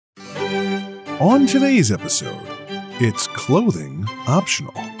On today's episode, it's clothing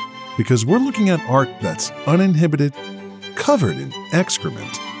optional because we're looking at art that's uninhibited, covered in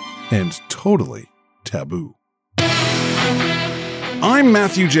excrement, and totally taboo. I'm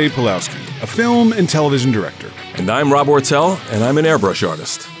Matthew J. Pulowski, a film and television director. And I'm Rob Ortell, and I'm an airbrush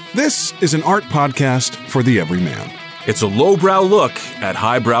artist. This is an art podcast for the everyman. It's a lowbrow look at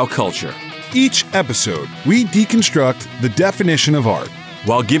highbrow culture, Each episode, we deconstruct the definition of art.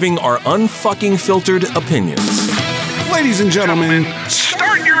 while giving our unfucking filtered opinions. Ladies and gentlemen,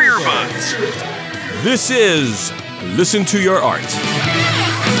 Start your earbuds. This is Listen to Your Art.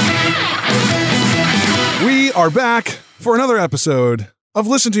 we are back for another episode of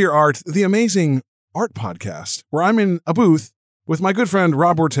Listen to Your Art, the amazing art podcast, where I'm in a booth with my good friend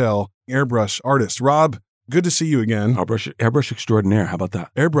Rob Ortell, airbrush artist. Rob, good to see you again. Airbrush extraordinaire. How about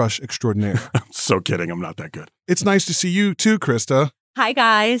that? Airbrush extraordinaire. I'm so kidding. I'm not that good. It's nice to see you too, Krista. Hi,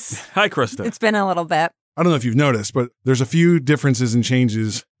 guys. Hi, Krista. It's been a little bit. I don't know if you've noticed, but there's a few differences and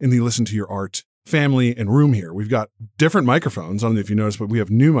changes in the Listen to Your Art family and room here. We've got different microphones. I don't know if you noticed, but we have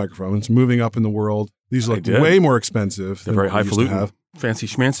new microphones moving up in the world. These look way more expensive. They're very than we used to highfalutin, have. fancy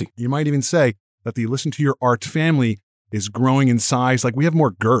schmancy. You might even say that the Listen to Your Art family is growing in size. Like we have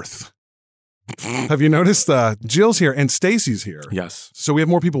more girth. Have you noticed? Jill's here and Stacy's here. Yes. So we have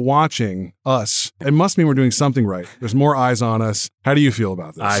more people watching us. It must mean we're doing something right. There's more eyes on us. How do you feel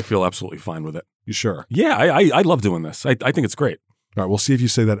about this? I feel absolutely fine with it. You sure? Yeah, I love doing this. I think it's great. All right, we'll see if you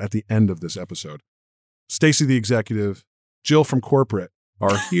say that at the end of this episode. Stacy, the executive, Jill from corporate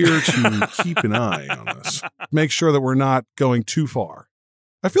are here to keep an eye on us. Make sure that we're not going too far.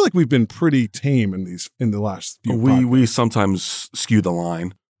 I feel like we've been pretty tame in the last few podcasts. We sometimes skew the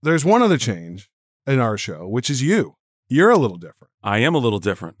line. There's one other change in our show, which is you. You're a little different. I am a little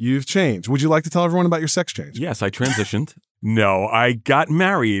different. You've changed. Would you like to tell everyone about your sex change? Yes, I transitioned. No, I got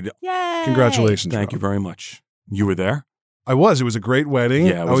married. Yay. Congratulations. Thank you very much. You were there? I was. It was a great wedding.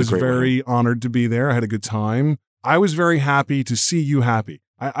 Yeah, it was I was a great very honored to be there. I had a good time. I was very happy to see you happy.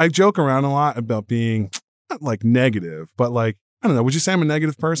 I joke around a lot about being not like negative, but like, I don't know. Would you say I'm a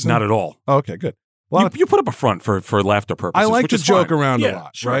negative person? Not at all. Oh, okay, good. You put up a front for laughter purposes. I like which to is joke fine. around a Yeah,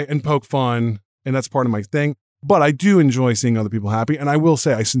 lot, sure. right? And poke fun, and that's part of my thing. But I do enjoy seeing other people happy. And I will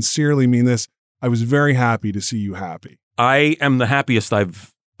say, I sincerely mean this. I was very happy to see you happy. I am the happiest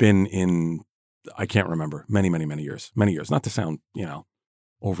I've been in, I can't remember, many, many, many years. Many years. Not to sound,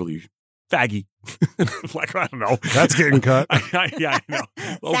 overly faggy. Like, I don't know. That's getting cut. Yeah, I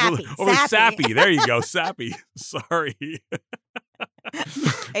know. Sappy. Sappy. There you go. Sappy. Sorry.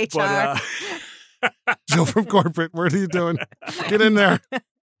 HR. But, Jill from corporate, what are you doing? Get in there.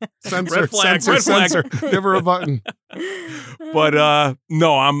 Censor, Red flag, censor, red flag. censor. Give her a button. But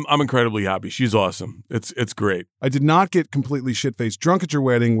no, I'm incredibly happy. She's awesome. It's great. I did not get completely shit-faced drunk at your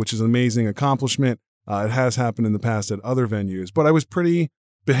wedding, which is an amazing accomplishment. It has happened in the past at other venues, but I was pretty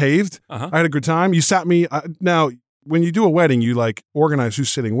behaved. Uh-huh. I had a good time. You sat me. Now, when you do a wedding, you like organize who's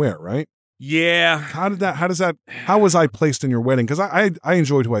sitting where, right? Yeah. How was I placed in your wedding? Because I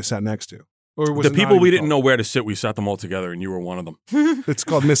enjoyed who I sat next to. Or was The it people not we even didn't know where to sit, we sat them all together, and you were one of them. It's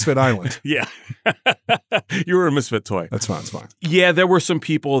called Misfit Island. Yeah. You were a misfit toy. That's fine. It's fine. Yeah, there were some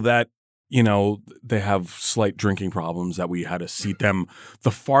people that, they have slight drinking problems that we had to seat them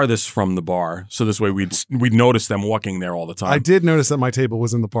the farthest from the bar. So this way we'd notice them walking there all the time. I did notice that my table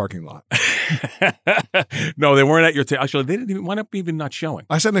was in the parking lot. No, they weren't at your table. Actually, they didn't even wind up even not showing.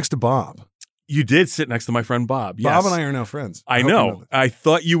 I sat next to Bob. You did sit next to my friend Bob. Yes. Bob and I are now friends. I hope you know. that. I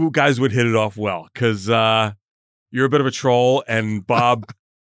thought you guys would hit it off well because you're a bit of a troll, and Bob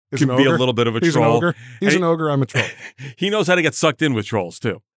He's can an be a ogre. little bit of a He's troll. an ogre. He's And an ogre. I'm a troll. He knows how to get sucked in with trolls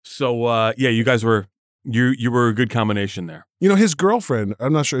too. So yeah, you guys were you were a good combination there. His girlfriend,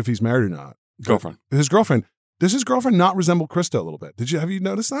 I'm not sure if he's married or not. Girlfriend. Does his girlfriend not resemble Krista a little bit? Have you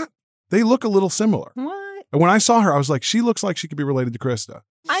noticed that? They look a little similar. What? And when I saw her, I was like, she looks like she could be related to Krista.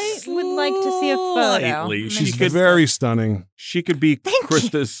 I would like to see a photo. Slightly. She's could- very stunning. She could be Thank you.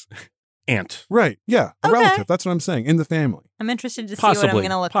 Krista's aunt. Right. Yeah. A Okay. relative. That's what I'm saying. In the family. I'm interested to see what I'm Possibly.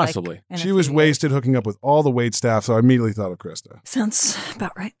 going to look Possibly. like. in a She was few wasted hooking up with all the wait staff, so I immediately thought of Krista. years. Sounds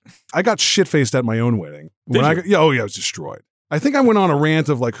about right. I got shit-faced at my own wedding. Did you? I was destroyed. I think I went on a rant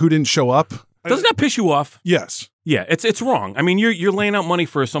of like who didn't show up. Doesn't that piss you off? Yes. Yeah, it's wrong. I mean, you're laying out money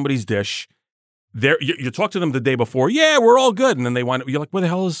for somebody's dish. You talk to them the day before. Yeah, we're all good, and then they wind up. You're like, where the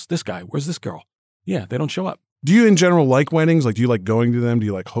hell is this guy? Where's this girl? Yeah, they don't show up. Do you in general like weddings? Like, do you like going to them? Do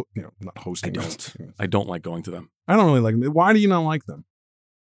you like, not hosting? I don't like going to them. I don't really like them. Why do you not like them?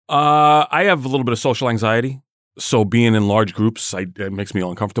 I have a little bit of social anxiety, so being in large groups, it makes me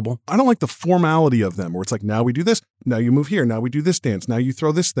uncomfortable. I don't like the formality of them where it's like, now we do this, now you move here, now we do this dance, now you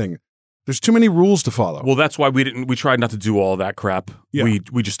throw this thing. There's too many rules to follow. Well, that's why we tried not to do all that crap. Yeah.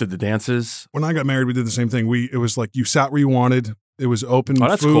 We just did the dances. When I got married, we did the same thing. It was like you sat where you wanted. It was open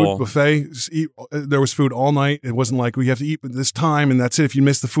that's food, cool. buffet. There was food all night. It wasn't like we have to eat at this time and that's it. If you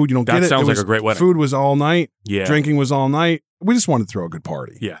miss the food, you don't get it. That sounds It like was, a great wedding. Food was all night. Yeah. Drinking was all night. We just wanted to throw a good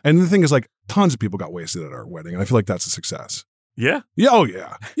party. Yeah. And the thing is, like, tons of people got wasted at our wedding, and I feel like that's a success. Yeah? Yeah. Oh,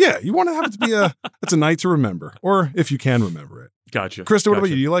 yeah. Yeah. You want to have it to be it's a night to remember, or if you can remember it. Gotcha. Krista, what about Gotcha.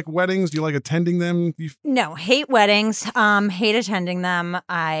 you? Do you like weddings? Do you like attending them? No, hate weddings. Hate attending them.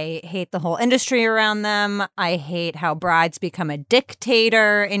 I hate the whole industry around them. I hate how brides become a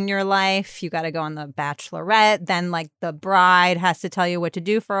dictator in your life. You got to go on the Bachelorette. Then, like, the bride has to tell you what to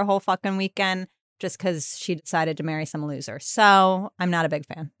do for a whole fucking weekend just because she decided to marry some loser. So I'm not a big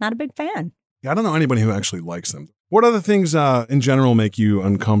fan. Not a big fan. Yeah, I don't know anybody who actually likes them. What other things in general make you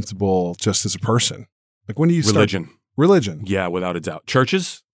uncomfortable just as a person? Like, when do you start? Religion. Yeah, without a doubt.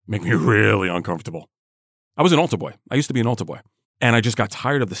 Churches make me really uncomfortable. I was an altar boy. I used to be an altar boy. And I just got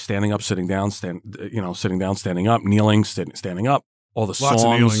tired of the standing up, sitting down, sitting down, standing up, kneeling, standing up, all the songs. Lots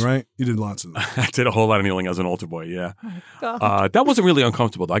of kneeling, right? You did lots of that. I did a whole lot of kneeling as an altar boy, yeah. Oh, God. That wasn't really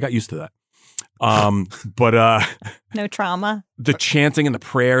uncomfortable, though. I got used to that. But No trauma. the chanting and the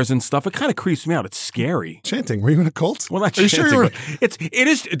prayers and stuff, it kind of creeps me out. It's scary. Chanting. Were you in a cult? Well, not Are you chanting, sure but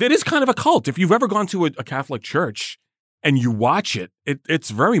it is kind of a cult. If you've ever gone to a Catholic church and you watch it's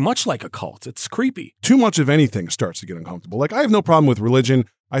very much like a cult. It's creepy. Too much of anything starts to get uncomfortable. Like, I have no problem with religion.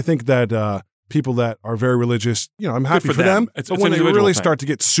 I think that people that are very religious, I'm happy for for them. them. It's But an when they individual really thing. start to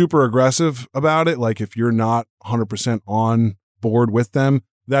get super aggressive about it, like if you're not 100% on board with them,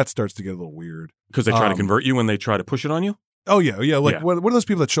 that starts to get a little weird. Because they try to convert you when they try to push it on you? Oh, yeah. Yeah. Like, Yeah. What are those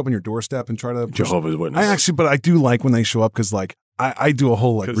people that show up on your doorstep and try to push- Jehovah's Witnesses. but I do like when they show up because, like, I do a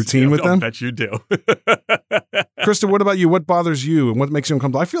whole like routine with I'll them. bet you do. Krista, what about you? What bothers you and what makes you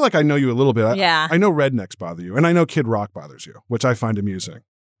uncomfortable? I feel like I know you a little bit. Yeah. I know rednecks bother you, and I know Kid Rock bothers you, which I find amusing.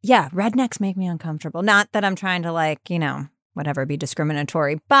 Yeah, rednecks make me uncomfortable. Not that I'm trying to, like, whatever, be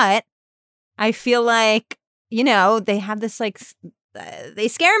discriminatory, but I feel like, they have this, like, they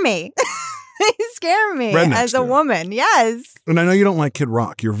scare me. They scare me Rednecks as a do. woman. Yes. And I know you don't like Kid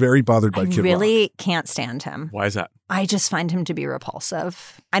Rock. You're very bothered by I Kid Rock. really can't stand him. Why is that? I just find him to be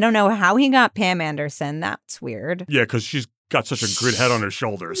repulsive. I don't know how he got Pam Anderson. That's weird. Yeah, because she's got such a good head on her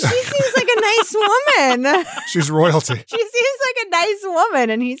shoulders. She seems like a nice woman. She's royalty. She seems like a nice woman,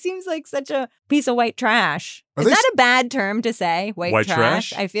 and he seems like such a piece of white trash. Are Is they that a bad term to say? White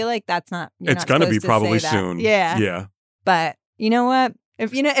trash? I feel like that's not. It's going to be probably soon. Yeah. Yeah. But you know what?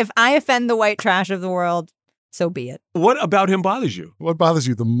 If I offend the white trash of the world, so be it. What about him bothers you? What bothers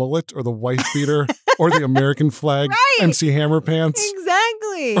you, the mullet or the wife beater or the American flag, Right. MC Hammer pants,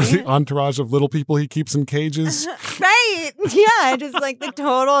 Exactly. or the entourage of little people he keeps in cages? Right. Yeah. Just like the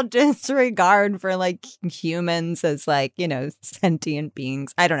total disregard for like humans as like, sentient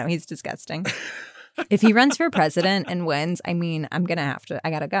beings. I don't know. He's disgusting. If he runs for president and wins, I mean, I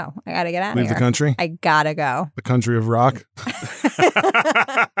gotta go. I gotta get out of Leave here. the country? I gotta go. The country of rock?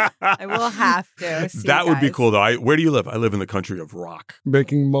 I will have to. See That would be guys. cool, though. Where do you live? I live in the country of rock.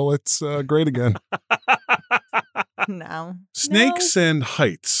 Making mullets great again. No. Snakes and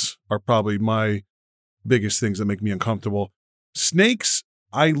heights are probably my biggest things that make me uncomfortable. Snakes,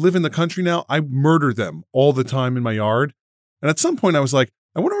 I live in the country now. I murder them all the time in my yard. And at some point I was like,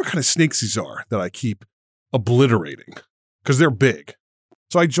 I wonder what kind of snakes these are that I keep obliterating because they're big.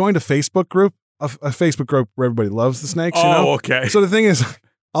 So I joined a Facebook group, a Facebook group where everybody loves the snakes. Okay. So the thing is,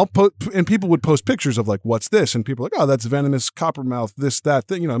 I'll put, and people would post pictures of like, what's this? And people are like, oh, that's venomous coppermouth, this, that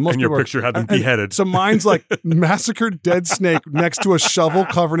thing. Most And your people are- picture had them and- beheaded. So mine's like massacred dead snake next to a shovel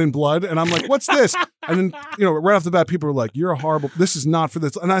covered in blood. And I'm like, what's this? And then, right off the bat, people are like, you're a horrible, this is not for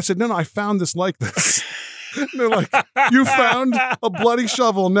this. And I said, no, I found this like this. And they're like, you found a bloody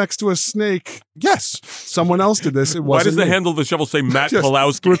shovel next to a snake. Yes, someone else did this. It Why does wasn't the me. handle of the shovel say Matt Yes.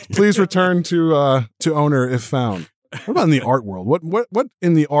 Pulowski? Please return to owner if found. What about in the art world? What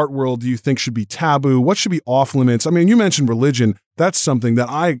in the art world do you think should be taboo? What should be off limits? I mean, you mentioned religion. That's something that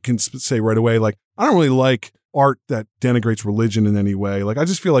I can say right away. Like, I don't really like art that denigrates religion in any way. Like, I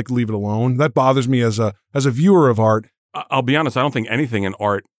just feel like leave it alone. That bothers me as a viewer of art. I'll be honest. I don't think anything in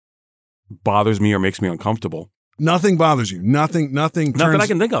art bothers me or makes me uncomfortable. Nothing bothers you. Nothing. Not that I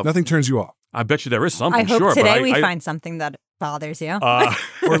can think of. Nothing turns you off, I bet you there is something. I hope sure, today but we I find something that bothers you.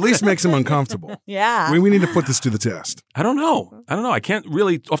 or at least makes him uncomfortable. Yeah. We need to put this to the test. I don't know. I can't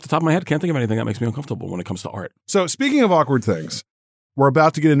really, off the top of my head, can't think of anything that makes me uncomfortable when it comes to art. So speaking of awkward things, we're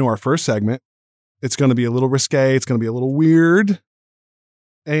about to get into our first segment. It's going to be a little risque. It's going to be a little weird.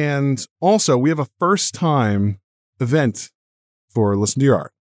 And also, we have a first time event for Listen to Your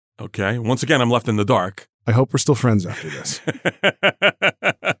Art. Okay. Once again, I'm left in the dark. I hope we're still friends after this.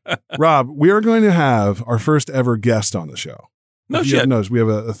 Rob, we are going to have our first ever guest on the show. No if you shit. have noticed, we have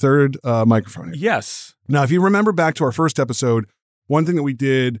a third microphone here. Yes. Now, if you remember back to our first episode, one thing that we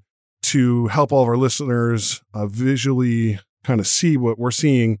did to help all of our listeners visually kind of see what we're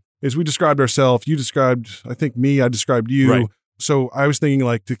seeing is we described ourselves. You described, I think, me. I described you. Right. So I was thinking,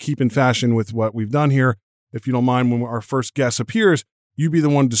 like, to keep in fashion with what we've done here, if you don't mind, when our first guest appears, you be the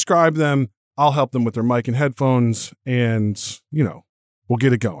one to describe them. I'll help them with their mic and headphones, and, you know, we'll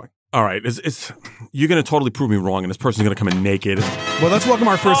get it going. All right. You're going to totally prove me wrong, and this person's going to come in naked. Well, let's welcome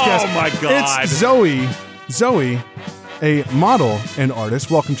our first guest. Oh, my God. It's Zoe. Zoe, a model and artist.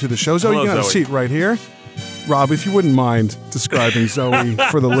 Welcome to the show. Zoe, Hello, you got a Zoe. seat right here. Rob, if you wouldn't mind describing Zoe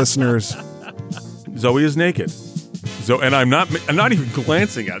for the listeners. Zoe is naked. And I'm not even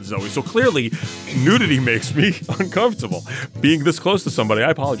glancing at Zoe. So clearly, nudity makes me uncomfortable. Being this close to somebody,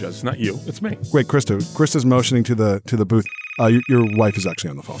 I apologize. It's not you. It's me. Wait, Krista. Krista's motioning to the booth. Your wife is actually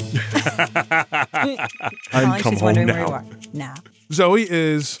on the phone. Calling, come she's home wondering now. where you are. No. Zoe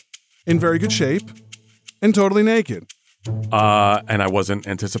is in very good shape and totally naked. And I wasn't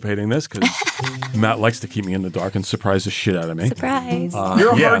anticipating this because Matt likes to keep me in the dark and surprise the shit out of me. Surprise.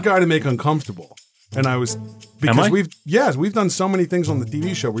 You're a yeah. hard guy to make uncomfortable. And I was, because Am I? we've done so many things on the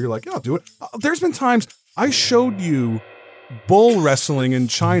TV show where you're like, yeah, I'll do it. There's been times I showed you bull wrestling in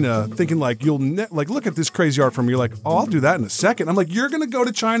China thinking like, look at this crazy art from me. You're like, oh, I'll do that in a second. I'm like, you're going to go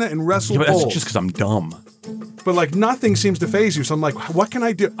to China and wrestle Yeah, but bulls. that's just because I'm dumb. But like nothing seems to faze you. So I'm like, what can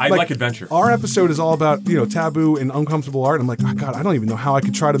I do? I like adventure. Our episode is all about, taboo and uncomfortable art. I'm like, oh God, I don't even know how I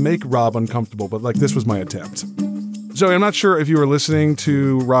could try to make Rob uncomfortable, but like this was my attempt. Zoe, I'm not sure if you were listening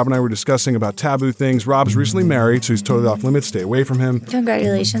to Rob and I were discussing about taboo things. Rob's recently married, so he's totally off limits. Stay away from him.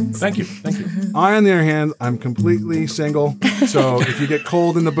 Congratulations. Thank you. Thank you. I, on the other hand, I'm completely single. So if you get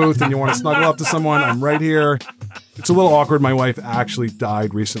cold in the booth and you want to snuggle up to someone, I'm right here. It's a little awkward. My wife actually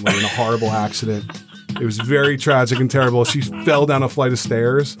died recently in a horrible accident. It was very tragic and terrible. She fell down a flight of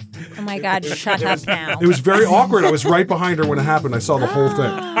stairs. Oh my God, shut up now. It was very awkward. I was right behind her when it happened. I saw the whole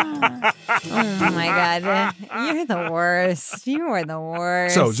thing. Oh my God. You're the worst. You are the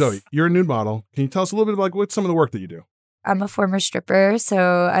worst. So, Zoe, you're a nude model. Can you tell us a little bit about what's some of the work that you do? I'm a former stripper,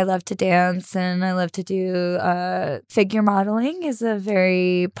 so I love to dance and I love to do figure modeling is a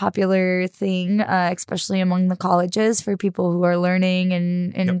very popular thing, especially among the colleges for people who are learning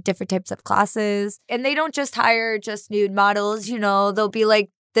in different types of classes. And they don't just hire just nude models, they'll be like,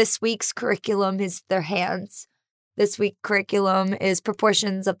 this week's curriculum is their hands. This week's curriculum is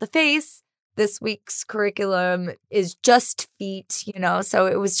proportions of the face. This week's curriculum is just feet, so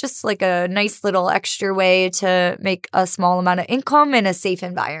it was just like a nice little extra way to make a small amount of income in a safe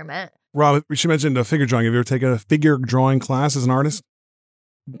environment. Rob, she mentioned figure drawing. Have you ever taken a figure drawing class as an artist?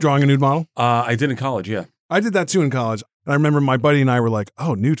 Drawing a nude model? I did in college, yeah. I did that too in college. And I remember my buddy and I were like,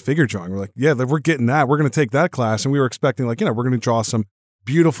 oh, nude figure drawing. We're like, yeah, we're getting that. We're going to take that class. And we were expecting we're going to draw some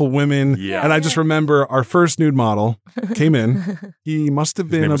beautiful women. Yeah. And I just remember our first nude model came in. He must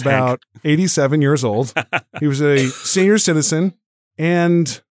have been name was about 87 years old. He was a senior citizen,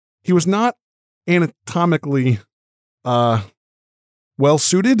 and he was not anatomically well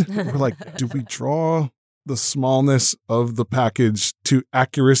suited. We're like, do we draw the smallness of the package to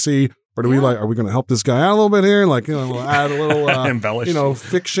accuracy? Or do we are we going to help this guy out a little bit here? We'll add a little, Embellish.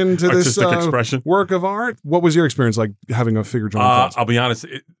 fiction to this Artistic expression. work of art. What was your experience like having a figure drawing class? I'll be honest.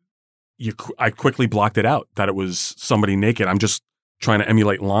 I quickly blocked it out that it was somebody naked. I'm just trying to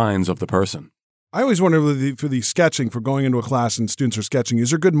emulate lines of the person. I always wonder for the sketching, for going into a class and students are sketching, is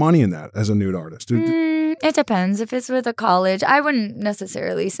there good money in that as a nude artist? It depends. If it's with a college, I wouldn't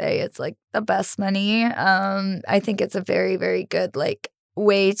necessarily say it's like the best money. I think it's a very, very good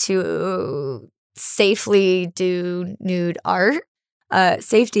way to safely do nude art.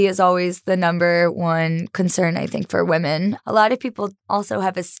 Safety is always the number one concern, I think, for women. A lot of people also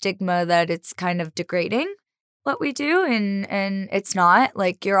have a stigma that it's kind of degrading what we do, and it's not.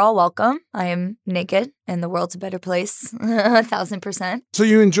 You're all welcome. I am naked, and the world's a better place, 1,000%. So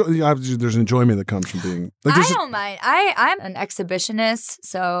you enjoy, obviously there's enjoyment that comes from being... I don't mind. I'm an exhibitionist,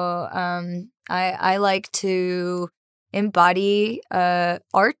 so I like to embody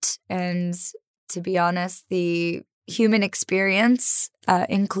art, and to be honest, the human experience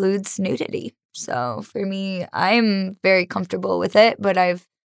includes nudity. So for me, I'm very comfortable with it, but I've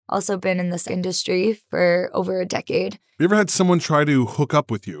also been in this industry for over a decade. You ever had someone try to hook up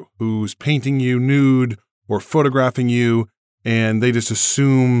with you who's painting you nude or photographing you, and they just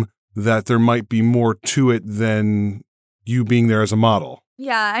assume that there might be more to it than you being there as a model?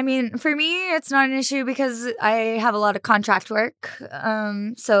 Yeah, I mean, for me, it's not an issue because I have a lot of contract work.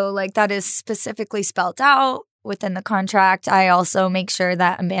 So, like, that is specifically spelled out within the contract. I also make sure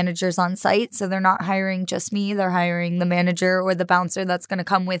that a manager's on site. So they're not hiring just me. They're hiring the manager or the bouncer that's going to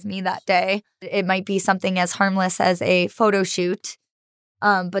come with me that day. It might be something as harmless as a photo shoot.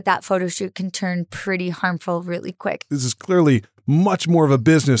 But that photo shoot can turn pretty harmful really quick. This is clearly much more of a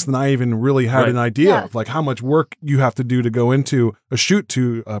business than I even really had an idea of, like how much work you have to do to go into a shoot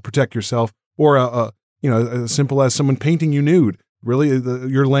to protect yourself, or as simple as someone painting you nude. Really,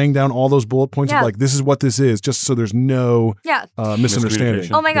 you're laying down all those bullet points of like, this is what this is, just so there's no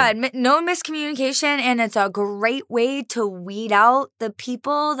misunderstanding. Oh my God, no miscommunication. And it's a great way to weed out the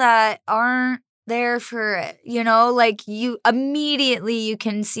people that aren't there for it. Like you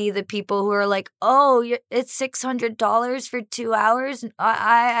can see the people who are like, oh, it's $600 for 2 hours.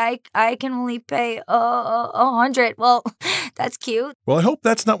 I can only pay $100. Well, that's cute. Well, I hope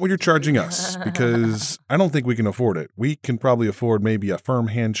that's not what you're charging us, because I don't think we can afford it. We can probably afford maybe a firm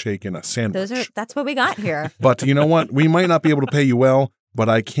handshake and a sandwich. That's what we got here. But you know what? We might not be able to pay you well, but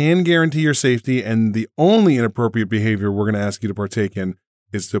I can guarantee your safety. And the only inappropriate behavior we're going to ask you to partake in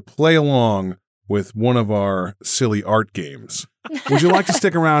is to play along with one of our silly art games. Would you like to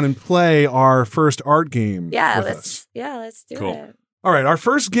stick around and play our first art game with us? Yeah, let's do Cool. it. All right, our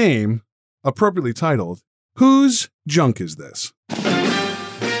first game, appropriately titled, Whose Junk Is This?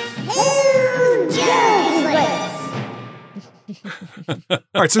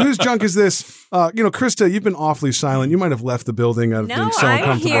 All right, so whose junk is this? Krista, you've been awfully silent. You might have left the building out of being so I'm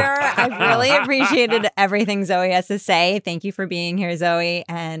uncomfortable. here. I've really appreciated everything Zoe has to say. Thank you for being here, Zoe.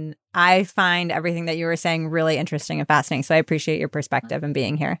 And I find everything that you were saying really interesting and fascinating. So I appreciate your perspective and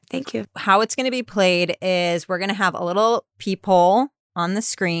being here. Thank you. How it's going to be played is we're going to have a little peephole on the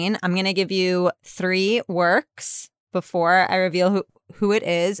screen. I'm going to give you 3 works before I reveal who it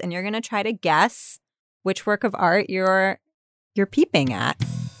is. And you're going to try to guess which work of art you're peeping at.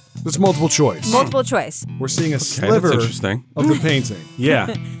 It's multiple choice. Multiple choice. We're seeing a That's sliver interesting. of the painting.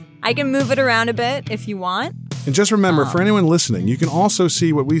 Yeah. I can move it around a bit if you want. And just remember, for anyone listening, you can also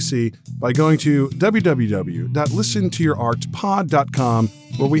see what we see by going to www.listentoyourartpod.com,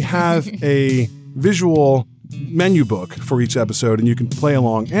 where we have a visual menu book for each episode, and you can play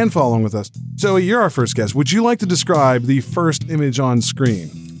along and follow along with us. Zoe, you're our first guest. Would you like to describe the first image on screen?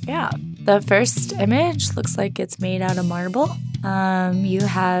 Yeah. The first image looks like it's made out of marble. You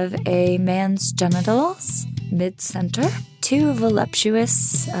have a man's genitals mid-center, 2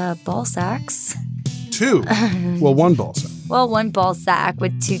 voluptuous ball sacks. 2? Well, 1 ball sack. Well, 1 ball sack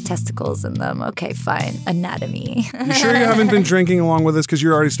with 2 testicles in them. Okay, fine. Anatomy. You sure you haven't been drinking along with us? Because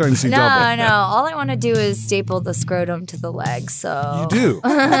you're already starting to see double. No. All I want to do is staple the scrotum to the leg. So You do?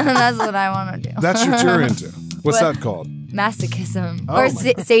 That's what I want to do. That's what you're into. What's that called? Masochism. Oh Or my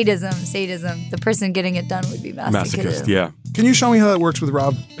sadism. Sadism. The person getting it done would be masochism. Masochist, yeah. Can you show me how that works with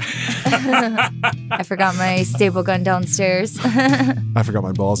Rob? I forgot my staple gun downstairs. I forgot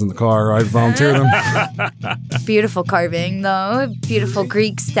my balls in the car. I volunteered them. Beautiful carving, though. Beautiful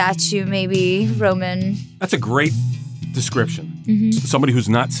Greek statue, maybe. Roman. That's a great description. Mm-hmm. Somebody who's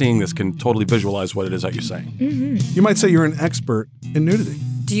not seeing this can totally visualize what it is that you're saying. Mm-hmm. You might say you're an expert in nudity.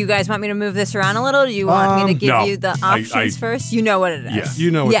 Do you guys want me to move this around a little? Do you want me to give no. you the options first? You know what it is. Yeah.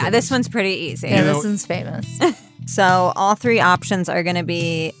 You know what Yeah, that this is. one's pretty easy. Yeah, know- this one's famous. So all 3 options are going to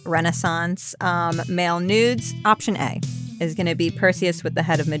be Renaissance male nudes. Option A is going to be Perseus with the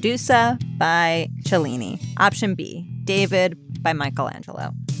Head of Medusa by Cellini. Option B, David by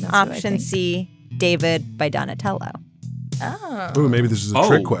Michelangelo. That's what I Option think. C, David by Donatello. Oh. Ooh, maybe this is a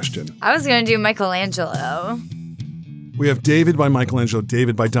trick question. I was going to do Michelangelo. We have David by Michelangelo,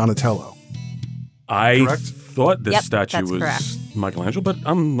 David by Donatello. I Correct? thought this Yep, statue that's was correct. Michelangelo, but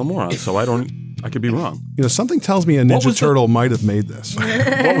I'm a moron, so I could be wrong. Something tells me a What Ninja was the- Turtle might have made this.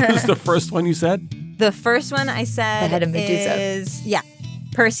 What was the first one you said? The first one I said The Head of Medusa. is,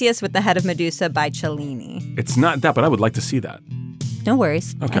 Perseus with the Head of Medusa by Cellini. It's not that, but I would like to see that. No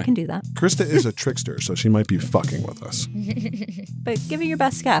worries. Okay. I can do that. Krista is a trickster, so she might be fucking with us. But give it your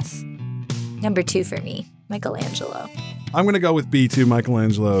best guess. Number 2 for me, Michelangelo. I'm going to go with B2,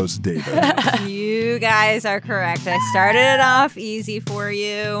 Michelangelo's David. You guys are correct. I started it off easy for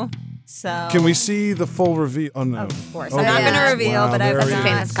you. So Can we see the full reveal? Oh, no. Of course. Oh, I'm not yeah. going to reveal, Wow, but I there was he That's a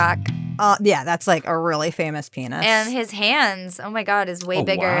is. famous cock. Yeah, that's like a really famous penis. And his hands, oh my God, is way Oh,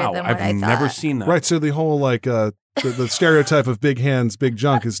 bigger wow. than what I've I thought. never seen that. Right, so the whole, the stereotype of big hands, big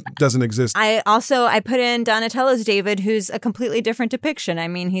junk doesn't exist. I put in Donatello's David, who's a completely different depiction. I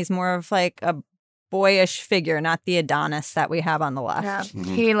mean, he's more of like a boyish figure, not the Adonis that we have on the left. Yeah.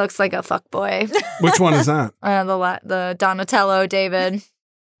 He looks like a fuckboy. Which one is that? The Donatello David.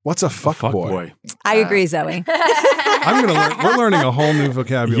 What's a fuck boy? I agree, Zoe. I'm gonna learn. We're learning a whole new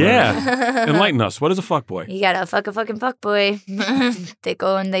vocabulary. Yeah. Enlighten us. What is a fuckboy? You gotta fuck a fucking fuckboy. They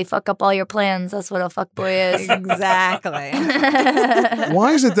go and they fuck up all your plans. That's what a fuckboy is. Exactly.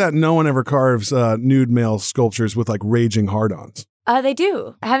 Why is it that no one ever carves nude male sculptures with like raging hard-ons? They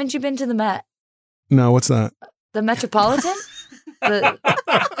do. Haven't you been to the Met? No, what's that? The Metropolitan?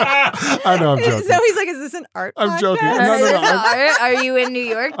 I know, I'm joking. Zoe's like, is this an art I'm podcast? joking. No. Are you in New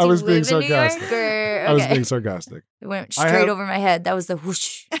York? Do I was you being live in New York? sarcastic. Or, I was okay. being sarcastic. It went I straight have- over my head. That was the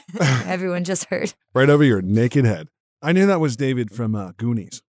whoosh. Everyone just heard. Right over your naked head. I knew that was David from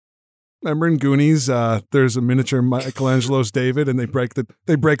Goonies. Remember in Goonies, there's a miniature Michelangelo's David, and they break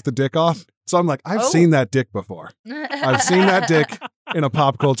the dick off. So I'm like, I've seen that dick before. I've seen that dick in a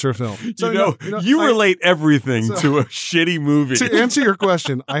pop culture film. So you I- relate everything to a shitty movie. To answer your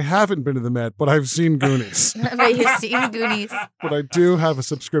question, I haven't been to the Met, but I've seen Goonies. But you've seen Goonies. But I do have a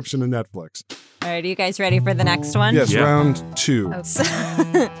subscription to Netflix. All right, are you guys ready for the next one? Yes, Yeah. round 2.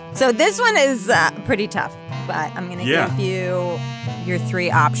 So this one is pretty tough, but I'm going to give you your 3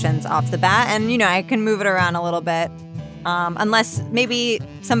 options off the bat. And, I can move it around a little bit. Unless maybe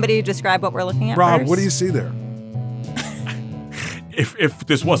somebody describe what we're looking at Rob, first. what do you see there? If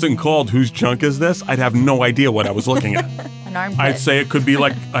this wasn't called Whose Junk Is This, I'd have no idea what I was looking at. An armpit. I'd say it could be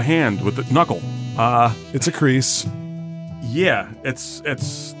like a hand with a knuckle. It's a crease. Yeah, it's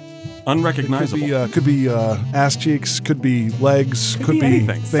unrecognizable. Could be ass cheeks, could be legs, could be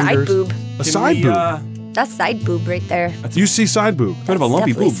anything. Side fingers. boob. A side boob. That's side boob right there. You see side boob. Bit of a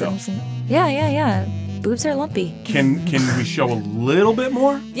lumpy Definitely boob, though. Yeah. Boobs are lumpy. Can we show a little bit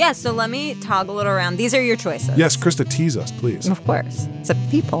more? Yeah, so let me toggle it around. These are your choices. Yes, Krista, tease us, please. Of course. It's a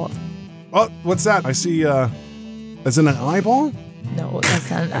people. Oh, what's that? I see, as in an eyeball? No, that's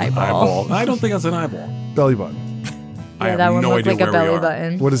not an eyeball. I don't think that's an eyeball. Belly button. I Yeah, have that one no looked idea like a where we belly are.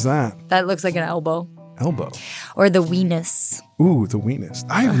 button. What is that? That looks like an elbow. Elbow. Or the weenus. Ooh, the weenus.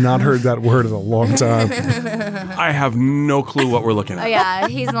 I have not heard that word in a long time. I have no clue what we're looking Oh at. yeah,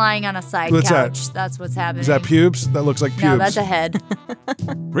 he's lying on a side What's that? couch. That's what's happening. Is that pubes? That looks like pubes. No, that's a head.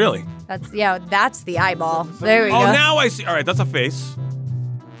 Really? That's the eyeball. There we Oh, go. now I see. All right, that's a face.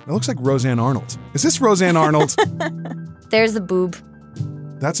 It looks like Roseanne Arnold. Is this Roseanne Arnold? There's the boob.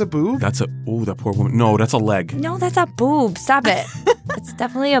 That's a boob? That poor woman. No, that's a leg. No, that's a boob. Stop it. It's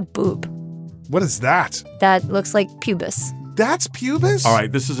definitely a boob. What is that? That looks like pubis. That's pubis? All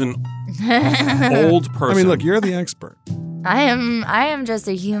right, this is an old person. I mean, look, you're the expert. I am just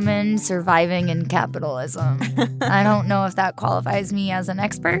a human surviving in capitalism. I don't know if that qualifies me as an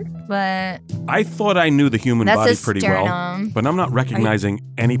expert, but I thought I knew the human that's body a pretty well, sternum. but I'm not recognizing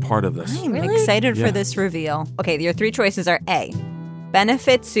any part of this. I'm Really? excited Yeah. for this reveal. Okay, your 3 choices are A,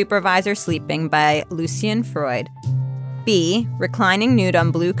 Benefit Supervisor Sleeping by Lucien Freud. B, Reclining Nude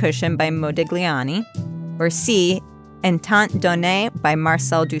on Blue Cushion by Modigliani. Or C, Entente Donnée by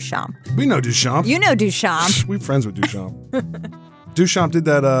Marcel Duchamp. We know Duchamp. You know Duchamp. We're friends with Duchamp. Duchamp did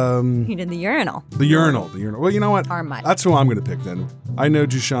that, He did the urinal. the urinal. Well, you know what? Armide. That's who I'm going to pick then. I know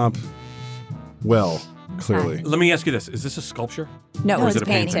Duchamp well, clearly. Let me ask you this: is this a sculpture? No, Or it's is it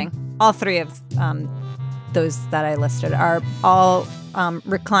a painting? All 3 of those that I listed are all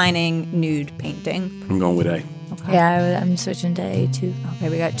reclining nude painting. I'm going with A. Okay. yeah, I'm switching to A too. Okay,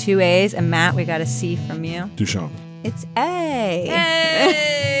 we got 2 A's, and Matt, we got a C from you. Duchamp. It's A.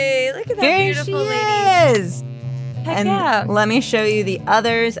 Hey, look at that Here beautiful she lady. is. Heck And yeah. let me show you the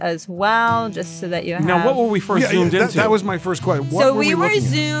others as well, just so that you have. Now, what were we first zoomed into? that was my first question. What so were we were looking at?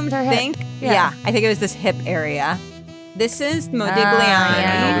 zoomed, Her I hip. think. Yeah. Yeah, I think it was this hip area. This is Modigliani.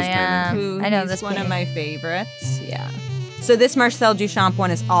 I know this Who I know he's this one of painting. my favorites. Yeah. So this Marcel Duchamp one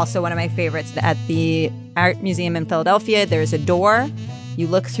is also one of my favorites. At the Art Museum in Philadelphia, there's a door. You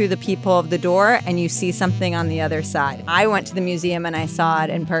look through the peephole of the door and you see something on the other side. I went to the museum and I saw it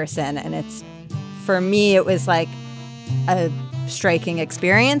in person, and for me, it was like a striking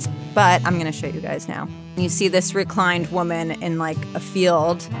experience, but I'm going to show you guys now. You see this reclined woman in like a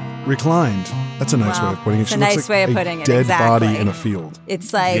field. Reclined. That's a nice way of putting it. It's She a looks nice like way of a putting it, dead exactly. body in a field.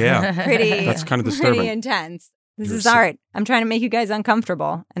 It's like Yeah. pretty. That's kind of pretty disturbing. intense. This You're is sick. art. I'm trying to make you guys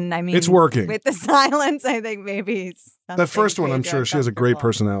uncomfortable, and I mean, It's working. With the silence, I think maybe That first one, I'm sure she has a great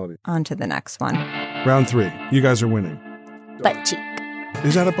personality. On to the next one. Round 3. You guys are winning. Butt cheek.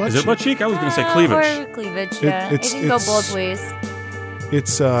 Is that a butt Is it cheek? butt cheek? I was going to say cleavage. Or cleavage, yeah. It it's- can go it's- both ways.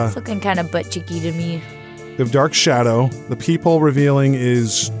 It's It's looking kind of butt cheeky to me. of dark shadow. The peephole revealing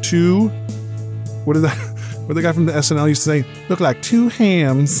is 2. What did that? What the guy from the SNL used to say? Look like 2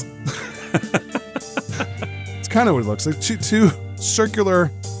 hams. It's kind of what it looks like. Two circular,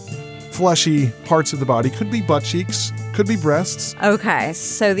 fleshy parts of the body. Could be butt cheeks. Could be breasts. Okay,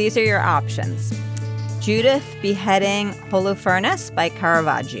 so these are your options. Judith Beheading Holofernes by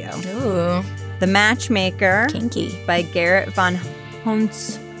Caravaggio. Ooh, The Matchmaker kinky. by Garrett von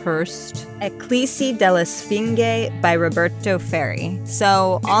Honshurst. Ecclesi della Sfinge by Roberto Ferri.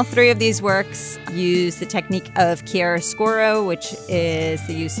 So all three of these works use the technique of chiaroscuro, which is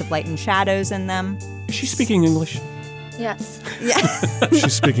the use of light and shadows in them. Is she speaking English? Yes. Yeah.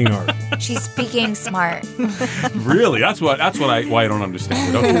 She's speaking art. She's speaking smart. Really? That's why I don't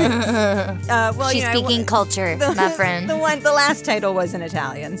understand it. Okay. Well, She's you know, speaking culture, my friend. The last title was in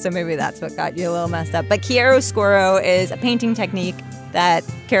Italian, so maybe that's what got you a little messed up. But chiaroscuro is a painting technique that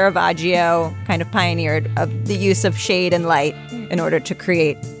Caravaggio kind of pioneered of the use of shade and light in order to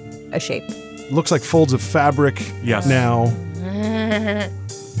create a shape. Looks like folds of fabric Yes. now.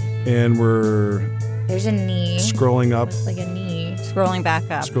 And we're There's a knee. scrolling up. Looks like a knee. Scrolling back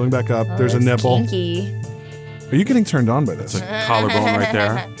up. Scrolling back up. Oh, There's a that's nipple. Kinky. Are you getting turned on by It's this? a collarbone right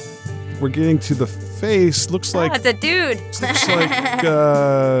there. We're getting to the face. Looks like Oh, it's a dude. looks like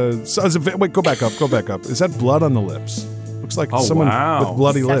wait, go back up. Go back up. Is that blood on the lips? Looks like Oh, someone wow. with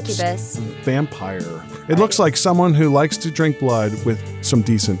bloody lips. Succubus. Vampire. It looks like someone who likes to drink blood with some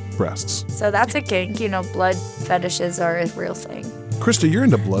decent breasts. So that's a kink. You know, blood fetishes are a real thing. Krista, you're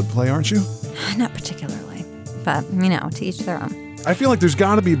into blood play, aren't you? Not particularly, but you know, to each their own. I feel like there's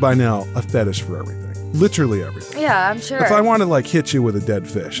got to be by now a fetish for everything. Literally everything. Yeah, I'm sure. If I want to like hit you with a dead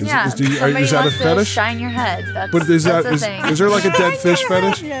fish, is Somebody that a wants to fetish? shine your head. That's, But is that's that the is, thing. is there like a dead fish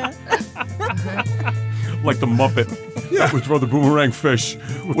fetish? Yeah. Like the Muppet. Yeah. That was for the boomerang fish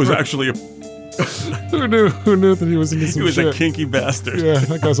was actually a Who knew that he was into some he was shit? a kinky bastard. Yeah,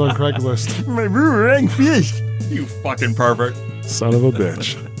 that guy's on Craigslist. My boomerang fish. You fucking pervert. Son of a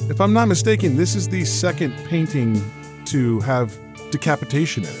bitch. If I'm not mistaken, this is the second painting to have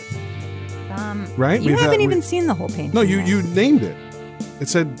decapitation in it. Right? You We've haven't had- even seen the whole painting. No, you yet. named it. It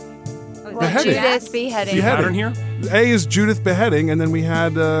said beheading. Judith beheading. Beheading. Pattern here? A is Judith beheading, and then we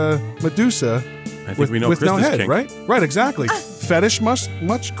had Medusa I think with, we know with no Krista's head, kink. right? Right, exactly. Fetish much,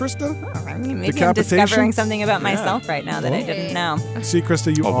 Krista? I mean, maybe I'm Decapitation? discovering something about myself right now that I didn't know. See,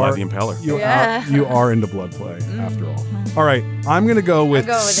 Krista, you Oh, are Vlad the Impaler. you are into blood play after all. All right, I'm gonna go with,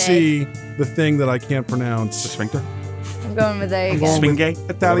 going with C, the thing that I can't The pronounce. sphincter? I'm going with A I'm again. going with Sphinge?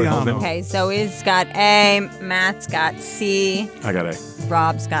 Italiano. Okay, Zoe's got A, Matt's got C, I got A.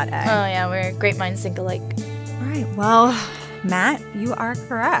 Rob's got A. Oh yeah, we're great minds think alike. All right, well, Matt, you are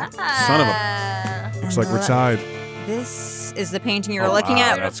correct. Son of a- Looks like we're tied. This is the painting you're Oh, looking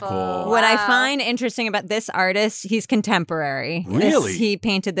wow, at. that's cool. What I Wow. find interesting about this artist, he's contemporary. Really? He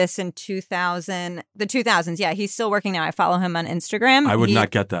painted this in 2000, the 2000s. Yeah, he's still working now. I follow him on Instagram. I would He-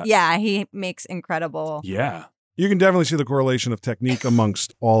 not get that. Yeah, he makes incredible. Yeah. You can definitely see the correlation of technique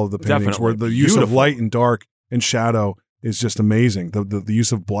amongst all of the paintings, Definitely. where the use of Beautiful. light and dark and shadow is just amazing. The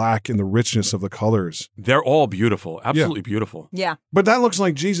use of black and the richness of the colors. They're all beautiful. Absolutely beautiful. Yeah. But that looks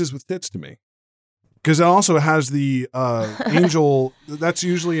like Jesus with tits to me. Because it also has the angel. That's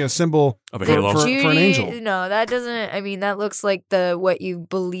usually a symbol Of a for, halo. for an angel. No, that doesn't. I mean, that looks like the what you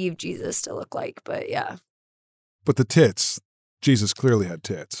believe Jesus to look like. But yeah, But the tits, Jesus clearly had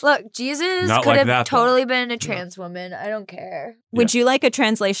tits. look, Jesus Not could like have that, though. totally been a trans woman. I don't care. Would you like a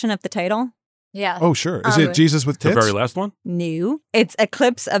translation of the title? Yeah. Oh, sure. Is it Um, Jesus with The tits? very last one? New. It's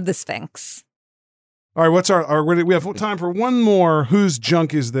Eclipse of the Sphinx. All right, what's our we have time for one more. Whose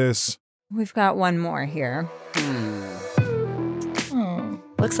junk is this? We've got one more here. Hmm.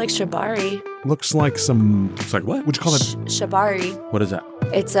 Looks like shibari. Looks like some, It's like, what? would you call it? Shibari. What is that?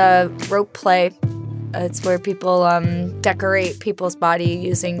 It's a rope play. It's where people decorate people's body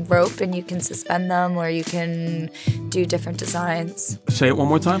using rope, and you can suspend them, or you can do different designs. Say it one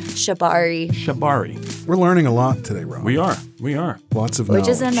more time. Shibari, Shabari. We're learning a lot today, Rob. We are. We are. Lots of which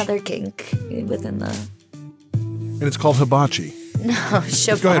is knowledge. another kink within the And it's called hibachi. no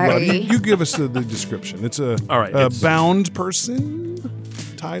shibari. Go ahead, Rob. You give us the description. It's a, All right, a it's- bound person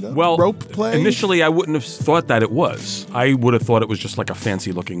tied up. Well, rope play. initially I wouldn't have thought that it was. I would have thought it was just like a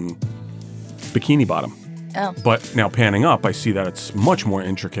fancy looking bikini bottom. Oh. But now panning up, I see that it's much more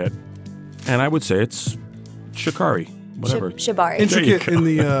intricate. And I would say it's shikari, whatever. Shibari. intricate There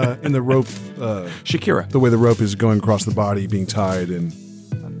you in the rope. Shakira. The way the rope is going across the body, being tied, and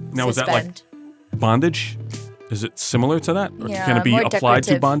Now is that like Suspend. bondage? Is it similar to that? Or Yeah, can it be more applied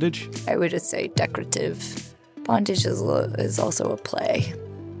to decorative. bondage? I would just say decorative. Bondage is also a play.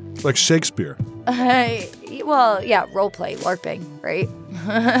 like Shakespeare. Well, yeah, role play, LARPing, right?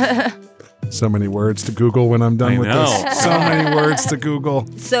 So many words to Google when I'm done I with know. this. So many words to Google.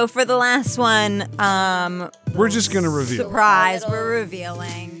 So for the last one, We're just gonna reveal. surprise, we're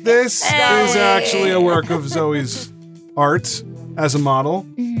revealing. This is actually a work of Zoe's art as a model.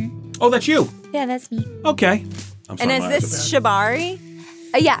 Oh, that's you. Yeah, that's me. Okay. I'm And sorry, is my eyes this are bad. shibari?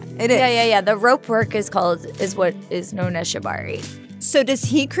 Yeah, It is. Yeah. The rope work is what is known as shibari. So does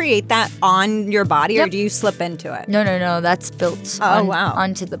he create that on your body, or Yep. do you slip into it? No, that's built wow.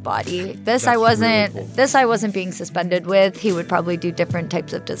 onto the body. This That's I wasn't. really cool. This I wasn't being suspended with. He would probably do different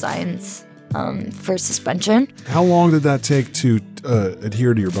types of designs for suspension. How long did that take to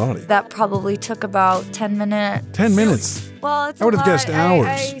adhere to your body? That probably took about 10 minutes. 10 minutes. Well, it's I would have guessed hours.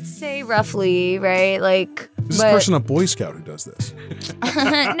 I say roughly, right? Like, Is this person a Boy Scout who does this?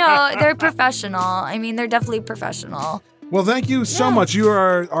 no, they're professional. I mean, they're definitely professional. Well, thank you so much. You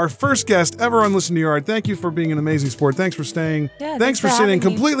are our first guest ever on Listen to Your Art. Thank you for being an amazing sport. Thanks for staying. Yeah, thanks for thanks for sitting having me.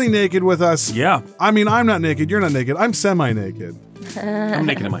 completely naked with us. Yeah. I mean, I'm not naked. You're not naked. I'm semi-naked. I'm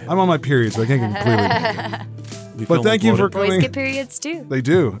naked in my head. I'm on my period, so I can't get completely naked. You But feel thank you for bloated? Boys coming. get periods too. They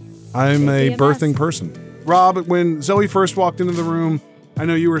do. I'm a PMS. birthing person. Rob, when Zoe first walked into the room, I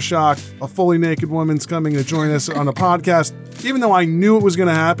know you were shocked. A fully naked woman's coming to join us on a podcast. Even though I knew it was going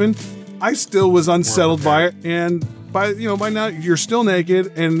to happen, I still was unsettled by it. And by now you're still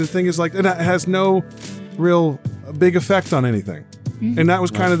naked. And the thing is, like, it has no real big effect on anything. And that was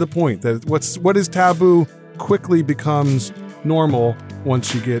kind of the point, that what is taboo quickly becomes normal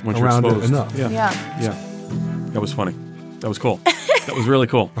once you get Once you're around it exposed. enough. Yeah. That was funny. That was cool. That was really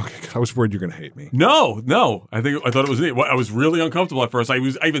cool. Okay, I was worried you're going to hate me. No. I thought it was neat. I was really uncomfortable at first. I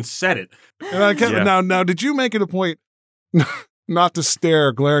even said it. And I kept, Yeah. now, did you make it a point not to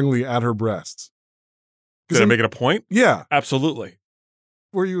stare glaringly at her breasts? Did I make it a point? Yeah. Absolutely.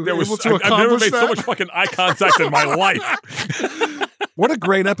 Were you There able was. to I've never accomplish made that? so much fucking eye contact in my life. What a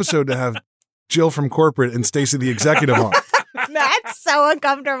great episode to have Jill from corporate and Stacy the executive on. That's so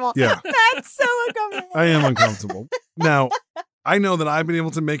uncomfortable. Yeah. That's so uncomfortable. I am uncomfortable. Now, I know that I've been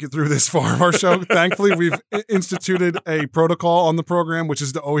able to make it through this far of our show. Thankfully, we've instituted a protocol on the program, which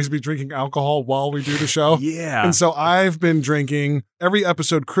is to always be drinking alcohol while we do the show. Yeah. And so I've been drinking. Every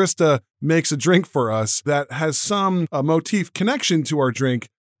episode, Krista makes a drink for us that has some motif connection to our drink,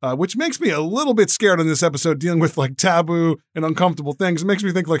 which makes me a little bit scared on this episode, dealing with like taboo and uncomfortable things. It makes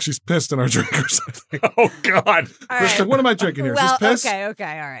me think like she's pissed in our drink or something. Oh God. All Krista, right. what am I drinking here? Well, is this piss?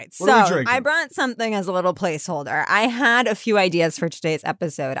 okay, all right. What are we So drinking? I brought something as a little placeholder. I had a few ideas for today's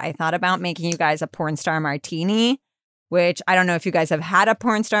episode. I thought about making you guys a porn star martini, which I don't know if you guys have had a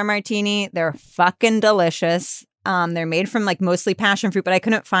porn star martini. They're fucking delicious. They're made from like mostly passion fruit, but I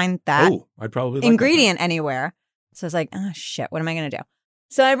couldn't find that Oh, I'd probably like ingredient anywhere. So I was like, oh shit, what am I gonna do?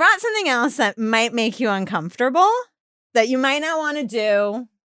 So I brought something else that might make you uncomfortable, that you might not want to do.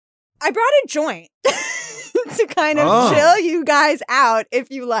 I brought a joint to kind of chill you guys out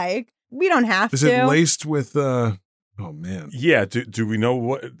if you like. We don't have Is to. it laced with, oh man. Yeah. Do we know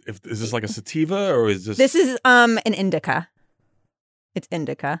what? Is this like a sativa or is this? This is an indica. It's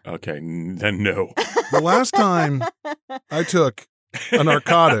indica. Okay. Then no. The last time I took a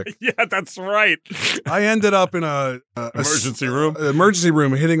narcotic, Yeah, that's right. I ended up in a Emergency room. emergency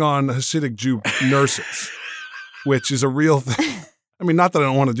room hitting on Hasidic Jew nurses, which is a real thing. I mean, not that I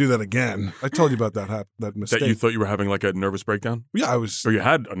don't want to do that again. I told you about that mistake. That you thought you were having like a nervous breakdown, Yeah, I was. or you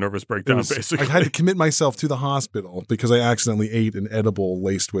had a nervous breakdown, I basically. had to commit myself to the hospital because I accidentally ate an edible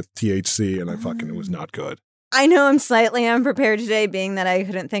laced with THC, and it was not good. I know I'm slightly unprepared today, being that I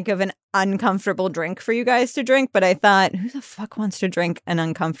couldn't think of an uncomfortable drink for you guys to drink, but I thought, who the fuck wants to drink an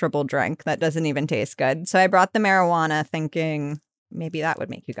uncomfortable drink that doesn't even taste good? So I brought the marijuana thinking maybe that would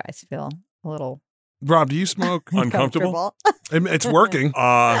make you guys feel a little Rob, do you smoke? Uncomfortable? It's working.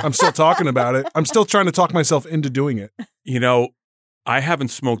 I'm still talking about it. I'm still trying to talk myself into doing it. You know, I haven't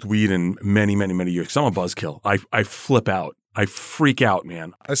smoked weed in many, many, many years. 'Cause I'm a buzzkill. I flip out. I freak out,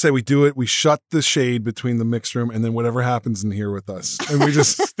 man. I say we do it. We shut the shade between the mixed room, and then whatever happens in here with us, and we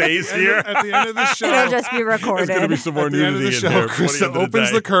just Stays here. At the end of the show. It'll just be recorded. There's going to be some more At the end of nudity the in show, there. before Krista the end of opens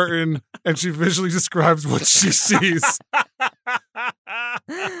day. the curtain and she visually describes what she sees.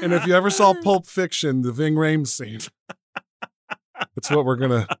 And if you ever saw Pulp Fiction, the Ving Rhames scene, that's what we're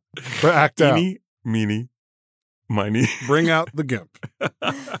gonna act out. Eeny, meeny, miny. Bring out the gimp.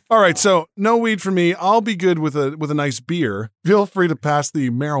 All right, so no weed for me. I'll be good with a nice beer. Feel free to pass the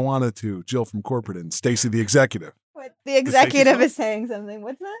marijuana to Jill from corporate and Stacy the executive. What, the executive is saying something.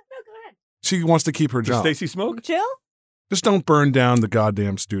 What's that? No, go ahead. She wants to keep her Does job. Stacy smoke? Jill? Just don't burn down the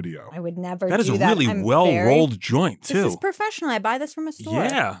goddamn studio. I would never That is do a that. really I'm well-rolled joint, This too. is professional. I buy this from a store.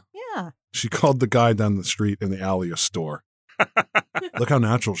 Yeah. Yeah. She called the guy down the street in the alley a store. Look how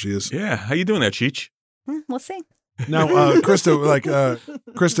natural she is. Yeah. How you doing there, Cheech? We'll see. Now, Krista,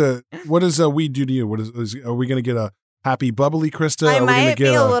 Krista, what does weed do to you? Are we going to get a happy, bubbly Krista? I Are we gonna might be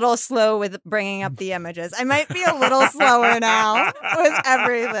get a little slow with bringing up the images. I might be a little slower now with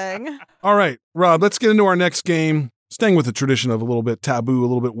everything. All right, Rob, let's get into our next game. Staying with the tradition of a little bit taboo, a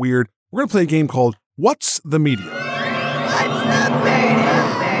little bit weird. We're going to play a game called What's the Medium?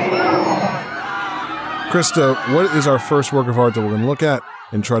 Krista, what is our first work of art that we're going to look at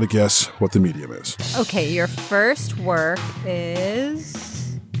and try to guess what the medium is? Okay, your first work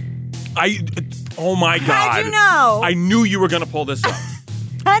is... Oh my God. How'd you know? I knew you were going to pull this up.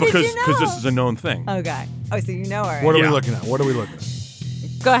 How did you know? Because this is a known thing. Okay. Oh, so you know her. What are we Yeah. looking at? What are we looking at?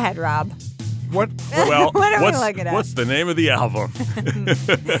 Go ahead, Rob. What? Well, What are we looking at? what's the name of the album?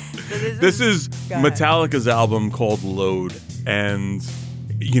 This is Go ahead. Metallica's album called Load. And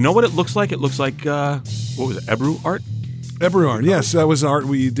you know what it looks like? It looks like, what was it, Ebru art? Ebru art. Yes, that was art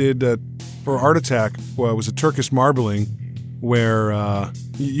we did for Art Attack. Well, it was a Turkish marbling where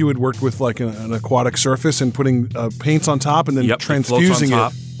you had worked with like an aquatic surface and putting paints on top and then Yep, it floats on transfusing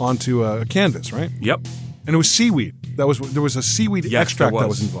top. it onto a canvas, right? Yep. And it was seaweed. There was a seaweed Yes, extract there that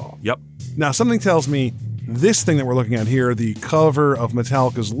was involved. Yep. Now, something tells me this thing that we're looking at here, the cover of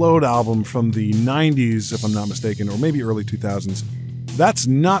Metallica's Load album from the 90s, if I'm not mistaken, or maybe early 2000s, that's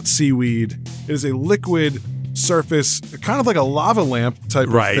not seaweed. It is a liquid surface, kind of like a lava lamp type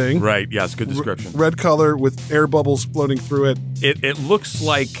of thing. Right. Yes, good description. Red color with air bubbles floating through it. It looks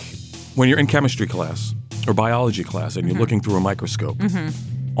like when you're in chemistry class or biology class and you're looking through a microscope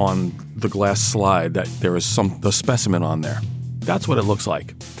on the glass slide that there is the specimen on there. That's what it looks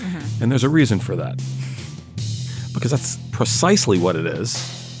like. And there's a reason for that. Because that's precisely what it is.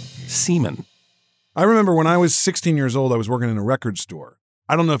 Semen. I remember when I was 16 years old, I was working in a record store.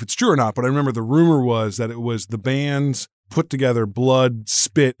 I don't know if it's true or not, but I remember the rumor was that it was the bands put together blood,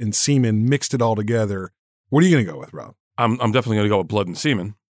 spit, and semen, mixed it all together. What are you going to go with, Rob? I'm definitely going to go with blood and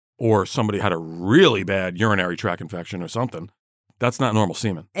semen. Or somebody had a really bad urinary tract infection or something. That's not normal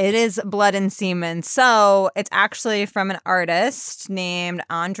semen. It is blood and semen. So it's actually from an artist named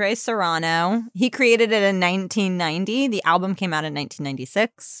Andre Serrano. He created it in 1990. The album came out in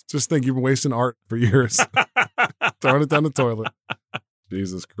 1996. Just think you've been wasting art for years. Throwing it down the toilet.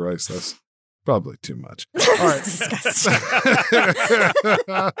 Jesus Christ, that's probably too much. All right.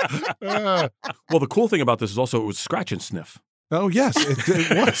 Well, the cool thing about this is also it was scratch and sniff. Oh, yes, it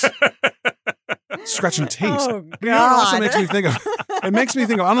was. Scratch and taste. Oh, You know what it also God. makes me think of? It makes me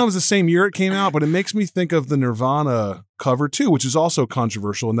think of, I don't know if it was the same year it came out, but it makes me think of the Nirvana cover too, which is also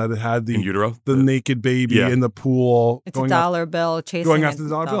controversial in that it had In the utero? naked baby Yeah. in the pool. It's a dollar bill chasing going a after the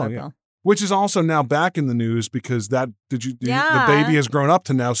dollar bill, yeah. Which is also now back in the news because the Yeah. baby has grown up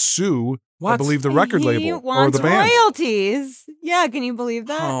to now sue, I What? believe, the record He label or wants the band. royalties. Yeah, can you believe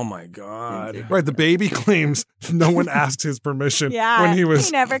that? Oh, my God. Right, the baby claims no one asked his permission Yeah, when he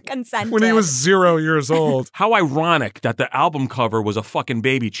was never consented. 0 years old. How ironic that the album cover was a fucking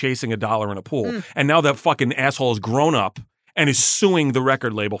baby chasing a dollar in a pool. And now that fucking asshole has grown up and is suing the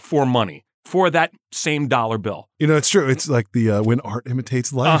record label for money for that same dollar bill. You know, it's true. It's like the when art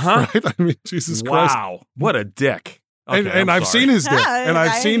imitates life, Uh-huh. right? I mean, Jesus Christ. Wow. What a dick. Okay, And I've sorry. seen his dick, Yeah, and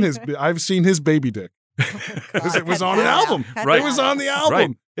I've I- seen his baby dick because it was cut on an that out. album. Cut Right. It was on the album. Right.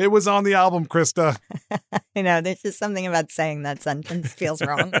 It was on the album, Krista. I know, there's just something about saying that sentence feels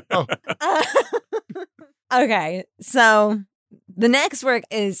wrong. Oh. Okay, so the next work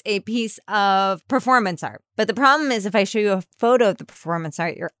is a piece of performance art. But the problem is if I show you a photo of the performance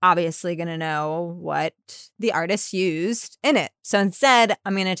art, you're obviously going to know what the artist used in it. So instead,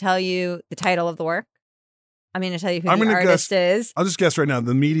 I'm going to tell you the title of the work. I'm going to tell you who I'm the gonna artist is. I'll just guess right now.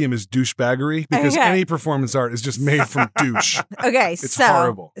 The medium is douchebaggery because Okay. any performance art is just made from douche. Okay, It's so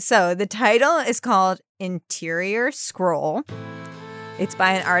horrible. So the title is called Interior Scroll. It's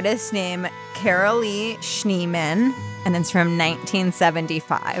by an artist named Carolee Schneeman, and it's from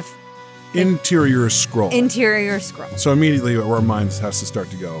 1975. Interior scroll. Interior Scroll. So immediately our minds has to start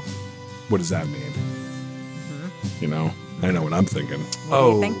to go, what does that mean? You know, I know what I'm thinking. What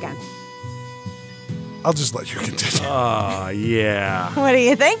are you thinking? I'll just let you continue. Yeah. What are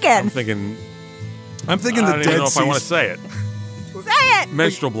you I'm thinking? thinking, I'm thinking I the don't even Dead know if I want to Sea. say it. Say it!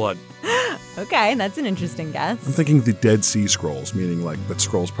 Menstrual blood. Okay, that's an interesting guess. I'm thinking the Dead Sea Scrolls, meaning like that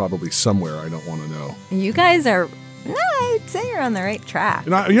scroll's probably somewhere I don't want to know. You guys are, I'd say you're on the right track.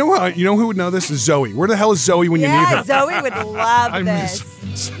 And you know what? You know who would know this is Zoe. Where the hell is Zoe when you need Yeah, her? Zoe would love I this.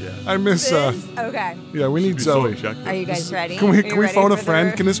 miss. Okay. Yeah, we need Zoe. Are you guys ready? Can Are we you can we ready phone a for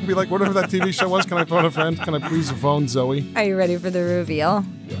friend? the- Can this be like whatever that TV show was? Can I phone a friend? Can I please phone Zoe? Are you ready for the reveal?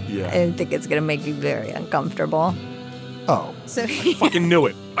 Yeah. I think it's gonna make you very uncomfortable. Oh, So Fucking knew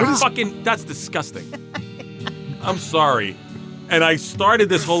it. That's disgusting. I'm sorry. And I started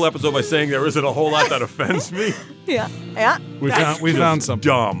this whole episode by saying there isn't a whole lot that offends me. Yeah. We found something.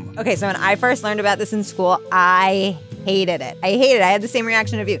 Dumb. Okay, so when I first learned about this in school, I hated it. I had the same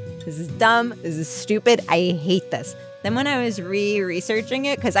reaction of you. This is dumb. This is stupid. I hate this. Then when I was researching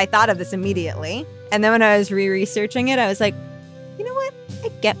it, because I thought of this immediately, and then when I was researching it, I was like, you know what? I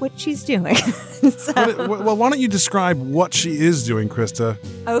get what she's doing. Well, why don't you describe what she is doing, Krista?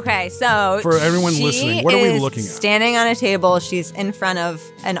 Okay, so for everyone listening, what are we looking at? Standing on a table, she's in front of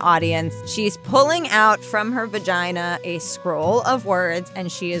an audience. She's pulling out from her vagina a scroll of words,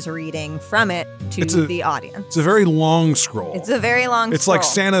 and she is reading from it to the audience. It's a very long scroll. It's a very long It's scroll. like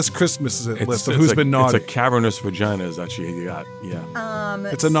Santa's Christmas list of who's been naughty. It's a cavernous vagina is that she got,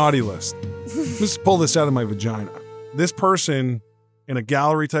 yeah. It's a naughty list. Let's pull this out of my vagina. This person in a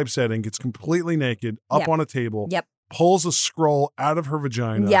gallery type setting gets completely naked up on a table, pulls a scroll out of her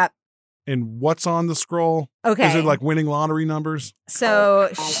vagina. Yep. And what's on the scroll? Okay. Is it like winning lottery numbers? So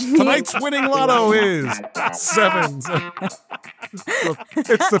tonight's winning lotto is 7.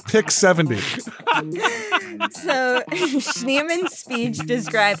 It's the pick 70. So Schneeman's speech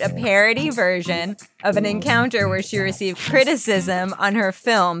described a parody version of an encounter where she received criticism on her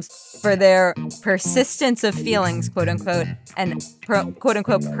films for their persistence of feelings, quote unquote, and quote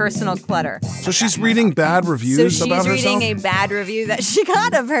unquote personal clutter. So she's reading bad reviews about herself? So she's reading a bad review that she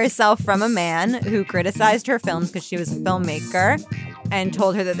got of herself from a man who criticized her films because she was a filmmaker and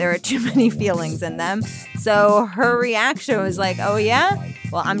told her that there were too many feelings in them. So her reaction was like, oh yeah?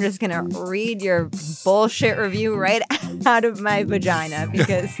 Well, I'm just going to read your bullshit review right out of my vagina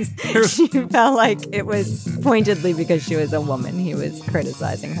because she felt like it was pointedly because she was a woman. He was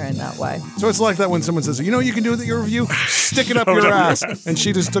criticizing her in that way. So it's like that when someone says, you know what you can do with your review? Stick it up your ass. And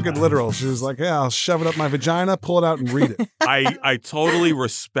she just took it literal. She was like, yeah, I'll shove it up my vagina, pull it out and read it. I totally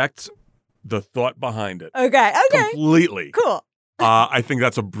respect the thought behind it. Okay. Completely. Cool. I think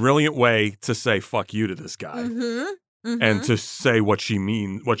that's a brilliant way to say fuck you to this guy. And to say what she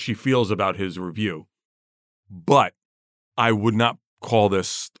feels about his review. But I would not call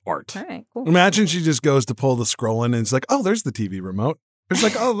this art. All right, cool. Imagine she just goes to pull the scroll in and it's like, oh, there's the TV remote. It's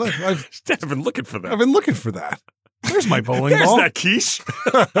like, oh, look, I've been looking for that. I've been looking for that. There's my bowling There's ball. That quiche.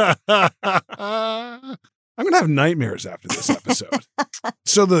 I'm going to have nightmares after this episode.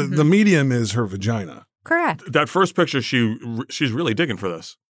 So the medium is her vagina. Correct. That first picture, she's really digging for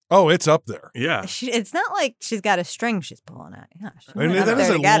this. Oh, it's up there. Yeah. It's not like she's got a string she's pulling out. Yeah, and that is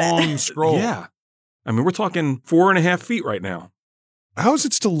a long scroll. Yeah. I mean, we're talking 4.5 feet right now. How is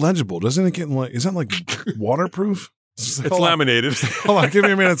it still legible? Doesn't it get is that like waterproof? It's laminated. Hold on, give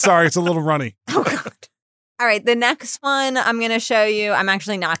me a minute. Sorry, it's a little runny. Oh, God. All right, the next one I'm going to show you. I'm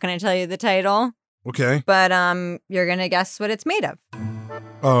actually not going to tell you the title. Okay. But you're going to guess what it's made of.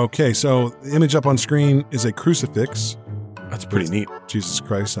 Okay, so the image up on screen is a crucifix. That's pretty neat. Jesus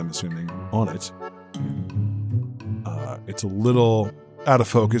Christ, I'm assuming, on it. It's a little out of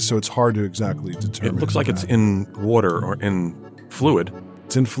focus, so it's hard to exactly determine. It looks like it's in water or in fluid.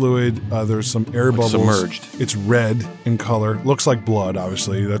 It's in fluid. There's some air bubbles. Submerged. It's red in color. Looks like blood,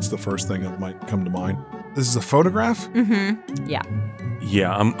 obviously. That's the first thing that might come to mind. This is a photograph? Mm-hmm. Yeah.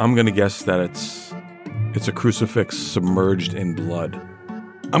 Yeah, I'm going to guess that it's a crucifix submerged in blood.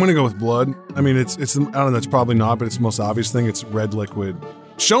 I'm going to go with blood. I mean, it's I don't know, it's probably not, but it's the most obvious thing. It's red liquid.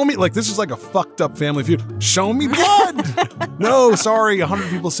 Show me, like, this is like a fucked up Family Feud. Show me blood! No, sorry, 100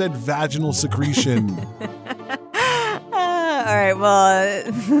 people said vaginal secretion. All right, well,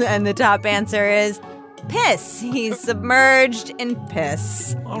 and the top answer is piss. He's submerged in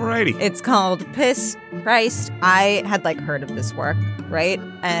piss. Alrighty. It's called Piss Christ. I had heard of this work, right?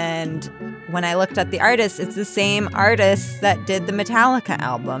 And when I looked at the artist, it's the same artist that did the Metallica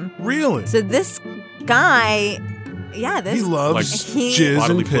album. Really? So this guy, he loves jizz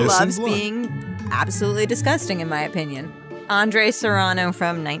and piss loves and blood. being absolutely disgusting, in my opinion. Andre Serrano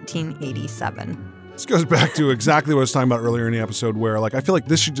from 1987. This goes back to exactly what I was talking about earlier in the episode where, I feel like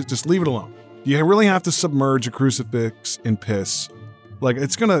this should just leave it alone. You really have to submerge a crucifix in piss.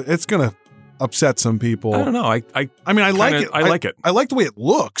 It's gonna upset some people. I don't know. I like it. I like it. I like the way it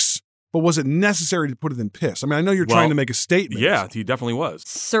looks, but was it necessary to put it in piss? I mean, I know you're trying to make a statement. Yeah, he definitely was.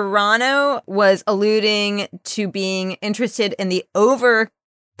 Serrano was alluding to being interested in the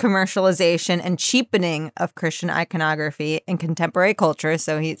over-commercialization and cheapening of Christian iconography in contemporary culture.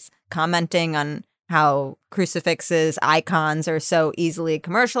 So he's commenting on how crucifixes, icons are so easily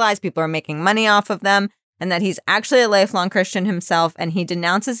commercialized. People are making money off of them, and that he's actually a lifelong Christian himself, and he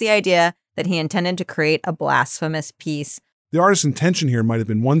denounces the idea that he intended to create a blasphemous piece. The artist's intention here might have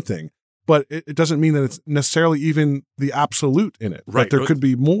been one thing, but it doesn't mean that it's necessarily even the absolute in it. Right. There could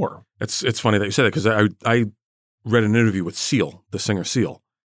be more. It's funny that you said that because I read an interview with Seal, the singer Seal,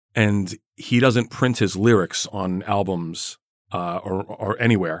 and he doesn't print his lyrics on albums or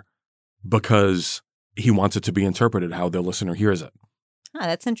anywhere because he wants it to be interpreted how the listener hears it. Oh,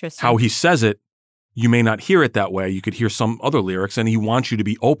 that's interesting. How he says it, you may not hear it that way. You could hear some other lyrics, and he wants you to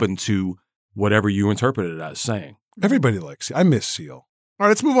be open to whatever you interpret it as saying. Everybody likes Seal. I miss Seal. All right,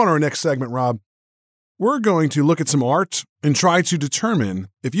 let's move on to our next segment, Rob. We're going to look at some art and try to determine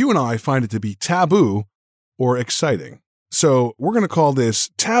if you and I find it to be taboo or exciting. So we're going to call this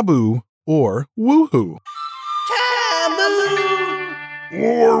Taboo or Whoo-Hoo. Taboo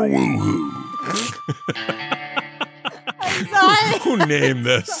or Whoo-Hoo. I'm sorry. Who named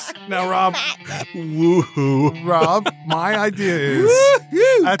this? Now, Rob, Woo-Hoo. Rob, my idea is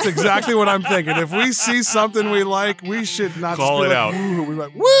that's exactly what I'm thinking. If we see something we like, we should not Call just be it like, out. Woo-hoo. We're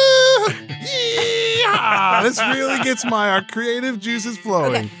like, woo! Yeah! This really gets our creative juices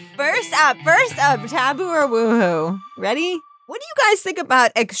flowing. Okay, first up, taboo or woohoo? Ready? What do you guys think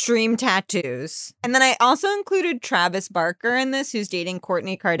about extreme tattoos? And then I also included Travis Barker in this, who's dating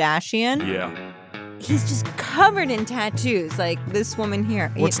Kourtney Kardashian. Yeah. He's just covered in tattoos, like this woman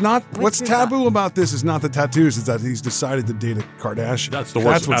here. What's your taboo about this is not the tattoos, it's that he's decided to date a Kardashian. That's the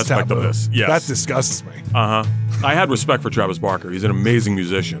worst what's aspect taboo. of this. Yes. That disgusts me. Uh-huh. I had respect for Travis Barker. He's an amazing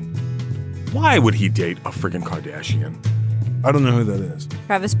musician. Why would he date a friggin' Kardashian? I don't know who that is.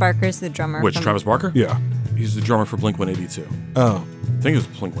 Travis Barker's the drummer. Which, from- Travis Barker? Yeah. He's the drummer for Blink-182. Oh. I think it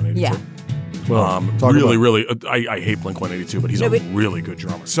was Blink-182. Yeah. Well, really, I hate Blink-182, but he's a really good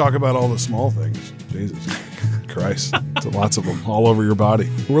drummer. Let's talk about all the small things. Jesus Christ. Lots of them all over your body.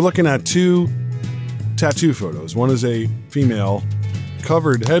 We're looking at two tattoo photos. One is a female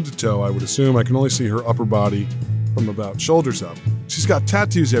covered head to toe, I would assume. I can only see her upper body from about shoulders up. She's got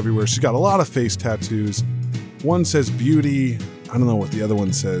tattoos everywhere. She's got a lot of face tattoos. One says beauty. I don't know what the other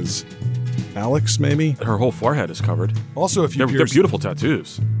one says. Alex, maybe? Her whole forehead is covered. Also, if you They're beautiful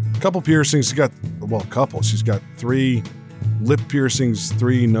tattoos. Couple piercings. She's got, She's got 3 lip piercings,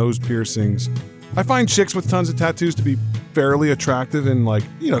 3 nose piercings. I find chicks with tons of tattoos to be fairly attractive and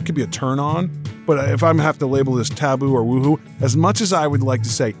it could be a turn on. But if I'm have to label this taboo or woohoo, as much as I would like to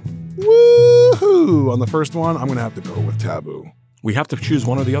say woohoo on the first one, I'm going to have to go with taboo. We have to choose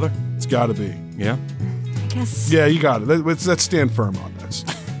one or the other? It's got to be. Yeah? I guess. Yeah, you got it. Let's stand firm on this.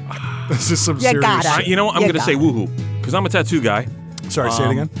 This is some You serious gotta. shit. I'm going to say woohoo because I'm a tattoo guy. Sorry, say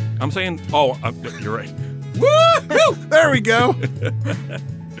it again. I'm saying, you're right. Woo! There we go.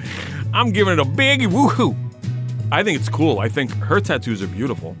 I'm giving it a big woohoo. I think it's cool. I think her tattoos are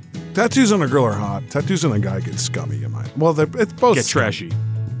beautiful. Tattoos on a girl are hot. Tattoos on a guy get scummy in my. Well, it's both. Get trashy.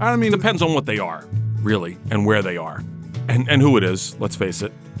 I mean, Depends on what they are, really, and where they are, and who it is. Let's face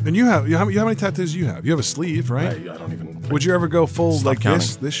it. and you have how many tattoos you have? You have a sleeve, right? I don't even. Would you ever go full Stop like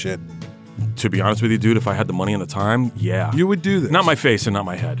counting. this shit? To be honest with you, dude, if I had the money and the time, yeah. You would do this. Not my face and not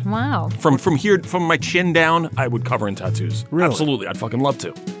my head. Wow. From here, from my chin down, I would cover in tattoos. Really? Absolutely, I'd fucking love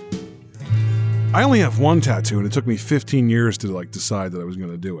to. I only have one tattoo, and it took me 15 years to decide that I was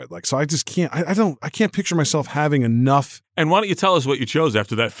going to do it. So I just can't. I can't picture myself having enough. And why don't you tell us what you chose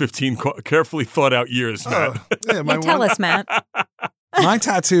after that 15 carefully thought out years, Matt? Yeah, Tell us, Matt. My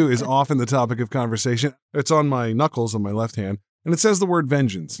tattoo is often the topic of conversation. It's on my knuckles on my left hand, and it says the word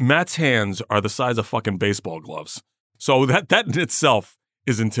vengeance. Matt's hands are the size of fucking baseball gloves. So that in itself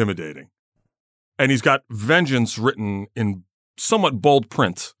is intimidating. And he's got vengeance written in somewhat bold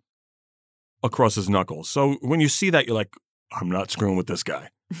print across his knuckles. So when you see that, you're like, I'm not screwing with this guy.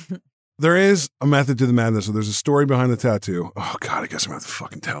 There is a method to the madness. So there's a story behind the tattoo. Oh, God, I guess I'm going to have to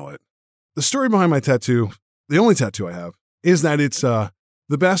fucking tell it. The story behind my tattoo, the only tattoo I have, is that it's the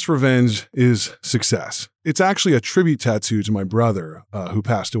best revenge is success. It's actually a tribute tattoo to my brother who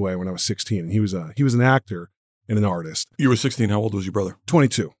passed away when I was 16. And he was an actor and an artist. You were 16. How old was your brother?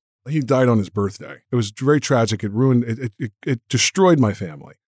 22. He died on his birthday. It was very tragic. It ruined, it destroyed my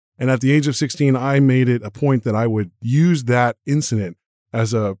family. And at the age of 16, I made it a point that I would use that incident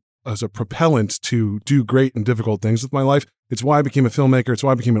as a propellant to do great and difficult things with my life. It's why I became a filmmaker. It's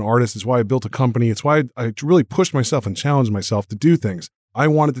why I became an artist. It's why I built a company. It's why I really pushed myself and challenged myself to do things. I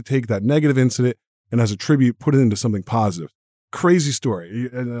wanted to take that negative incident and as a tribute, put it into something positive. Crazy story.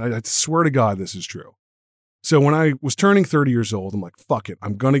 And I swear to God, this is true. So when I was turning 30 years old, I'm like, fuck it.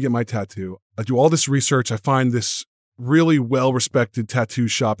 I'm going to get my tattoo. I do all this research. I find this really well-respected tattoo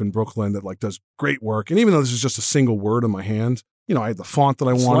shop in Brooklyn that does great work. And even though this is just a single word on my hand, I had the font that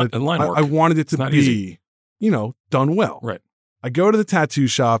I wanted. I wanted it to be, easy. Done well. Right. I go to the tattoo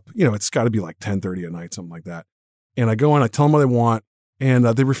shop, it's got to be 10:30 at night, something like that. And I go in, I tell them what I want. And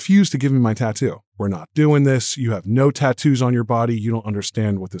they refused to give me my tattoo. We're not doing this. You have no tattoos on your body. You don't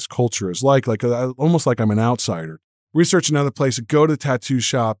understand what this culture is like almost like I'm an outsider. Research another place, go to the tattoo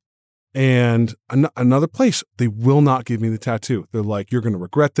shop, and another place, they will not give me the tattoo. They're like, you're going to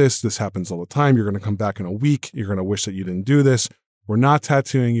regret this. This happens all the time. You're going to come back in a week. You're going to wish that you didn't do this. We're not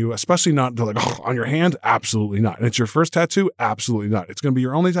tattooing you, especially not, they're like, oh, on your hand? Absolutely not. And it's your first tattoo? Absolutely not. It's going to be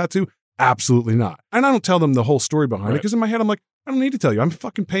your only tattoo? Absolutely not. And I don't tell them the whole story behind it because in my head, I'm like, I don't need to tell you. I'm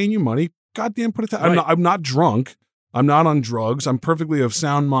fucking paying you money. Goddamn, put a tattoo. I'm not drunk. I'm not on drugs. I'm perfectly of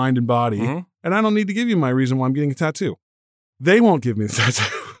sound mind and body. And I don't need to give you my reason why I'm getting a tattoo. They won't give me the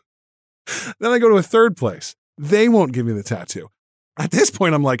tattoo. Then I go to a third place. They won't give me the tattoo. At this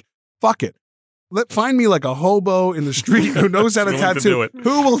point, I'm like, fuck it. Find me like a hobo in the street who knows how to tattoo.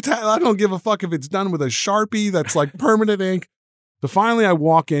 Who will I don't give a fuck if it's done with a Sharpie that's like permanent ink. So finally, I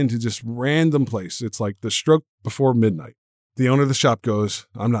walk into just random place. It's like the stroke before midnight. The owner of the shop goes,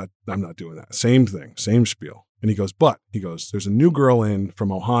 I'm not doing that. Same thing, same spiel. And he goes, there's a new girl in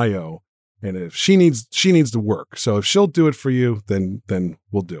from Ohio, and if she needs to work. So if she'll do it for you, then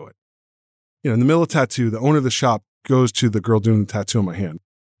we'll do it. In the middle of tattoo, the owner of the shop goes to the girl doing the tattoo on my hand.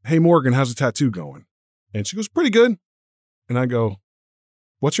 Hey, Morgan, how's the tattoo going? And she goes, pretty good. And I go,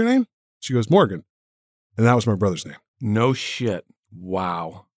 what's your name? She goes, Morgan. And that was my brother's name. No shit.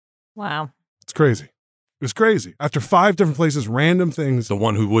 Wow. It's crazy. It was crazy. After 5 different places, random things. The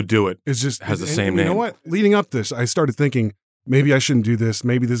one who would do it is just has the same name. You know what? Leading up this, I started thinking, maybe I shouldn't do this.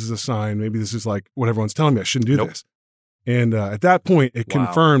 Maybe this is a sign. Maybe this is like what everyone's telling me. I shouldn't do this. And at that point, it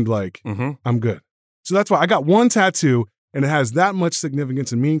confirmed like, I'm good. So that's why I got one tattoo and it has that much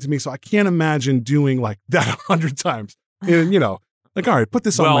significance and meaning to me. So I can't imagine doing like that 100 times. And, like, all right, put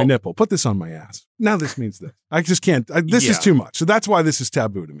this on my nipple, put this on my ass. Now this means this. I just can't. This is too much. So that's why this is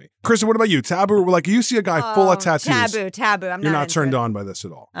taboo to me. Krista, what about you? Taboo? Like, you see a guy full of tattoos. Taboo. You're not turned on by this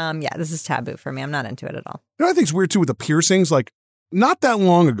at all. Yeah, this is taboo for me. I'm not into it at all. I think it's weird too with the piercings. Like, not that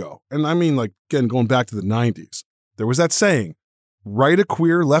long ago, and I mean, like, again, going back to the 90s, there was that saying, right a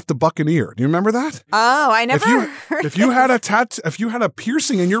queer, left a buccaneer. Do you remember that? Oh, I never heard if you had a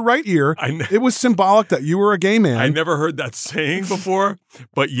piercing in your right ear, it was symbolic that you were a gay man. I never heard that saying before,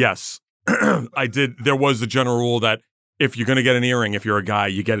 but yes, I did. There was the general rule that if you're going to get an earring, if you're a guy,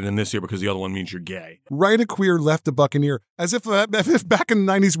 you get it in this ear because the other one means you're gay. Right a queer, left a buccaneer. As if back in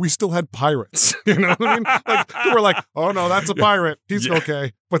the 90s we still had pirates. You know what I mean? Like, we're like, oh no, that's a pirate. He's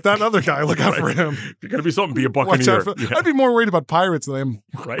okay. But that other guy, look out for him. If you're going to be something, be a buccaneer. I'd be more worried about pirates than I am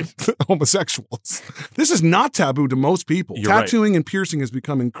homosexuals. This is not taboo to most people. Tattooing and piercing has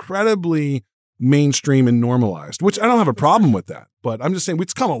become incredibly mainstream and normalized, which I don't have a problem with that. But I'm just saying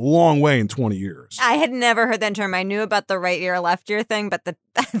it's come a long way in 20 years. I had never heard that term. I knew about the right ear, left ear thing, but that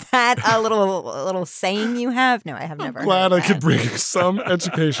little saying you have, no, I have never. I'm glad I could bring some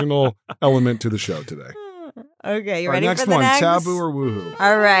educational element to the show today. Okay, you ready for the next one? next? Taboo or Whoo-Hoo?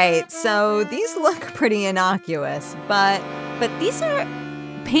 All right, so these look pretty innocuous, but these are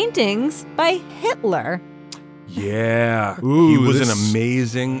paintings by Hitler. Yeah. Ooh, he was an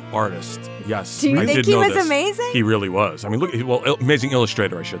amazing artist. Yes. Do you think he was amazing? He really was. I mean, amazing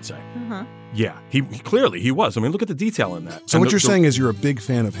illustrator, I should say. Uh-huh. Yeah. He clearly he was. I mean, look at the detail in that. So what you're saying is you're a big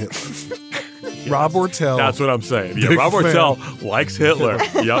fan of Hitler. Yes. Rob Ortell. That's what I'm saying. Yeah, Rob Ortell likes Hitler.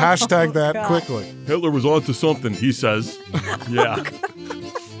 Yep. Hashtag that quickly. Hitler was onto something, he says. Yeah.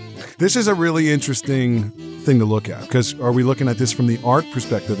 This is a really interesting thing to look at, because are we looking at this from the art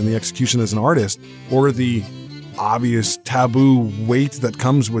perspective and the execution as an artist, or the obvious taboo weight that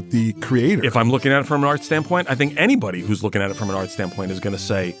comes with the creator? If I'm looking at it from an art standpoint, I think anybody who's looking at it from an art standpoint is going to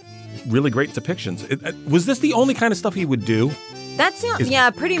say, really great depictions. Was this the only kind of stuff he would do? That's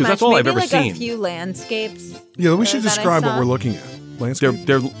pretty much. That's all maybe I've ever like seen. A few landscapes. Yeah, we should describe what we're looking at. Landscape?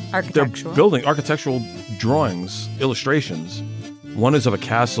 They're architectural. building architectural drawings, illustrations. One is of a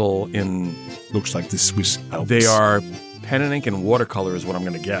castle in... Looks like the Swiss Alps. They are pen and ink and watercolor is what I'm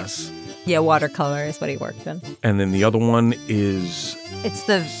going to guess. Yeah, watercolor is what he worked in. And then the other one is... It's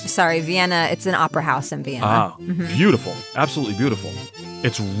Vienna. It's an opera house in Vienna. Beautiful. Absolutely beautiful.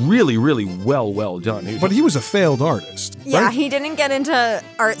 It's really, really well done. But he was a failed artist. Yeah, right? He didn't get into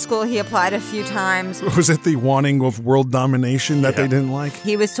art school. He applied a few times. Was it the wanting of world domination that they didn't like?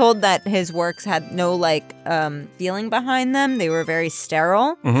 He was told that his works had no feeling behind them. They were very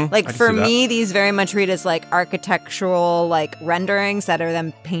sterile. Mm-hmm. Like for me, these very much read as like architectural renderings that are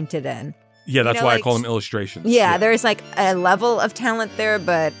then painted in. Yeah, that's why I call them illustrations. Yeah, there's like a level of talent there,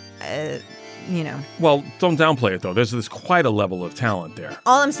 but Well, don't downplay it though. There's quite a level of talent there.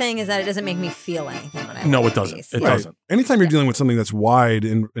 All I'm saying is that it doesn't make me feel anything when I No, look it at doesn't. these. It Yeah. doesn't. Anytime you're dealing with something that's wide,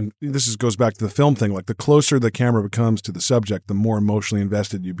 and goes back to the film thing, like the closer the camera becomes to the subject, the more emotionally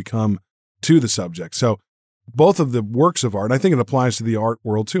invested you become to the subject. So both of the works of art, and I think it applies to the art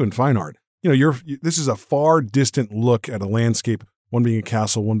world too, and fine art. This is a far distant look at a landscape, one being a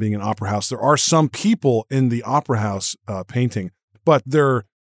castle, one being an opera house. There are some people in the opera house painting, but they're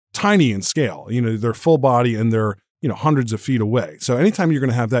tiny in scale. They're full body and they're, hundreds of feet away. So anytime you're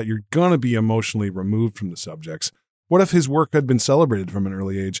going to have that, you're going to be emotionally removed from the subjects. What if his work had been celebrated from an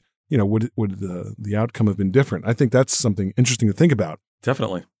early age? Would the outcome have been different? I think that's something interesting to think about.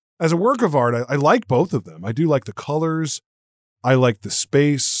 Definitely. As a work of art, I like both of them. I do like the colors. I like the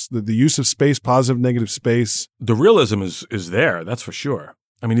space, the use of space, positive, negative space. The realism is there, that's for sure.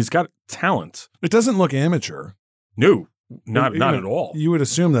 I mean, he's got talent. It doesn't look amateur. No, not at all. You would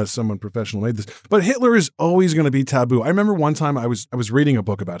assume that someone professional made this. But Hitler is always going to be taboo. I remember one time I was reading a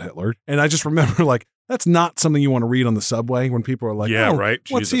book about Hitler, and I just remember that's not something you want to read on the subway when people are like, yeah, right.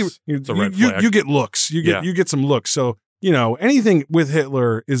 What's Jesus. he? It's a red flag. You get looks. You get some looks. So, anything with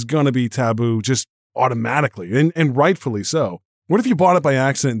Hitler is going to be taboo just automatically and rightfully so. What if you bought it by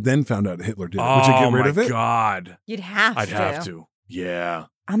accident and then found out Hitler did it? Would you get rid of it? Oh, my God. I'd have to. Yeah.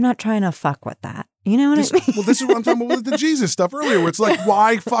 I'm not trying to fuck with that. You know what I mean? Well, this is what I'm talking about with the Jesus stuff earlier, where it's like,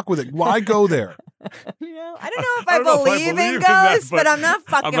 why fuck with it? Why go there? I don't know if I believe in ghosts, but I'm not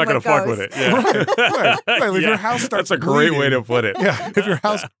fucking with I'm not going to fuck with it. Yeah. Right. If your house starts That's a great bleeding, way to put it. Yeah. If your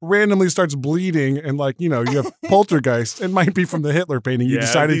house randomly starts bleeding and you have poltergeist, it might be from the Hitler painting you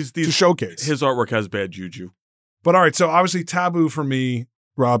decided to showcase. His artwork has bad juju. But all right, so obviously taboo for me.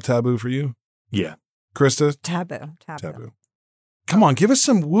 Rob, taboo for you? Yeah. Krista? Taboo. Come on, give us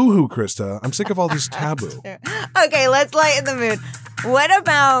some woo-hoo, Krista. I'm sick of all this taboo. Okay, let's lighten the mood.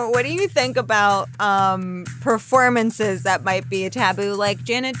 What do you think about performances that might be a taboo, like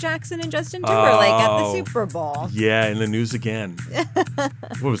Janet Jackson and Justin Timberlake at the Super Bowl? Yeah, in the news again.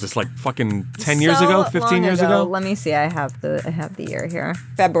 What was this, like fucking 10 years ago, 15 years ago? Let me see. I have the year here.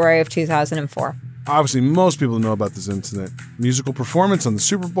 February of 2004. Obviously, most people know about this incident. Musical performance on the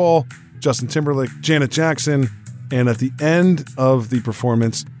Super Bowl, Justin Timberlake, Janet Jackson, and at the end of the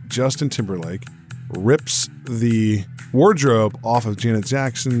performance, Justin Timberlake rips the wardrobe off of Janet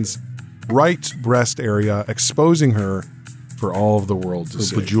Jackson's right breast area, exposing her for all of the world to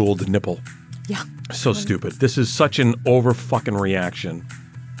see. Bejeweled nipple. Yeah. So stupid. This is such an over fucking reaction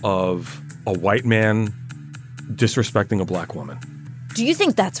of a white man disrespecting a black woman. Do you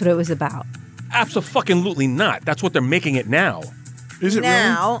think that's what it was about? Absolutely not. That's what they're making it now. Is it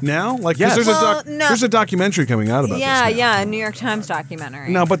now? Really? Now? Like, yes. There's a documentary coming out about this now. Yeah, a New York Times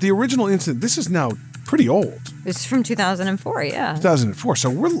documentary. No, but the original incident, this is now pretty old. It's from 2004, yeah. 2004, so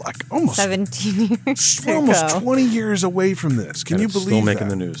we're like almost 17 years we're almost ago. 20 years away from this. Can And you it's believe still making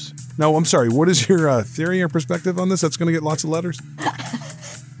that? the news. No, I'm sorry. What is your theory or perspective on this? That's going to get lots of letters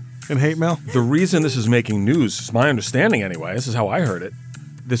and hate mail? The reason this is making news, is my understanding anyway, this is how I heard it.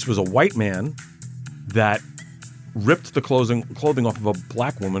 This was a white man that ripped the clothing off of a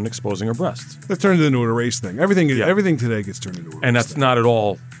black woman exposing her breasts. That turned into a race thing. Everything today gets turned into a race And that's thing. not at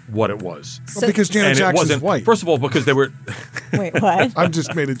all what it was. Well, because Janet And it Jackson's wasn't, white. first of all, because they were... Wait, what? I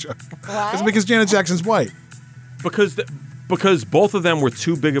just made a joke. What? It's because Janet Jackson's white. Because both of them were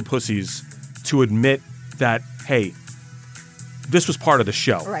too big of pussies to admit that, hey, this was part of the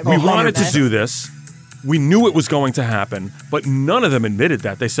show. Right, we well, wanted to 100%. do this. We knew it was going to happen, but none of them admitted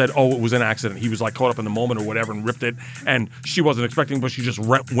that. They said, oh, it was an accident. He was like caught up in the moment or whatever and ripped it, and she wasn't expecting, but she just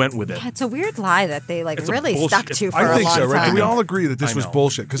went with it. It's a weird lie that they It's a really bullshit- stuck to for I a think long so, right? time. Do we all agree that this I was know.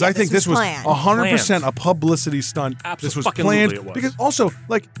 bullshit? Because Yeah, I think this this was was planned. 100% a publicity stunt. This was planned. Absolutely it was. Because also,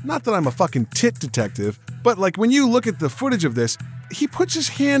 like, not that I'm a fucking tit detective, but like when you look at the footage of this, he puts his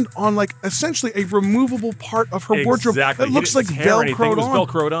hand on like essentially a removable part of her wardrobe. Exactly. It He looks like didn't tear anything. Velcroed It was on.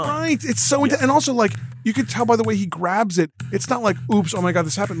 Velcroed on. Right. It's so and also like you could tell by the way he grabs it. It's not like, oops, oh my God,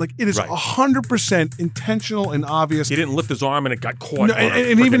 this happened. Like it is Right. 100% intentional and obvious. He didn't lift his arm and it got caught. No, on and,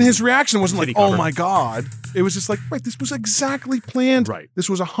 a and even frickin' his reaction wasn't like, titty oh cover. my God. It was just like, right, this was exactly planned. Right. This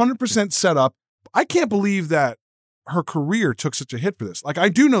was 100% set up. I can't believe that her career took such a hit for this. Like, I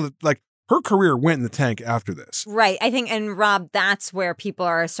do know that, like, her career went in the tank after this. Right. I think, and Rob, that's where people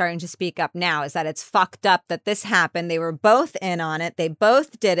are starting to speak up now, is that it's fucked up that this happened. They were both in on it. They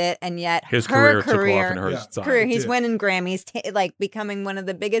both did it. And yet His her career took off and hers died. career, he's did. winning Grammys, like becoming one of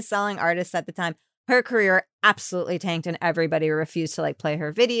the biggest selling artists at the time. Her career absolutely tanked and everybody refused to like play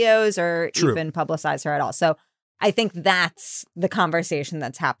her videos or True. even publicize her at all. So I think that's the conversation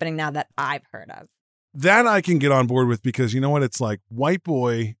that's happening now that I've heard of. That I can get on board with because you know what? It's like white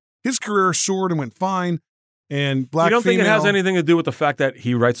boy his career soared and went fine. And black You don't think it female, has anything to do with the fact that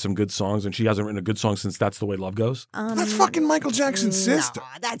he writes some good songs and she hasn't written a good song since That's the Way Love Goes? That's fucking Michael Jackson's sister. No,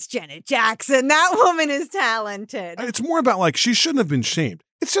 that's Janet Jackson. That woman is talented. It's more about like she shouldn't have been shamed.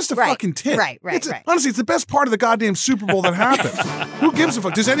 It's just a fucking tit. Right. Honestly, it's the best part of the goddamn Super Bowl that happened. Who gives a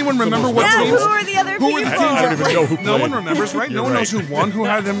fuck? Does anyone remember what Yeah, teams? who are the other people? Who were the teams? I don't even know who No played. one remembers, right? No You're one right. knows who won, who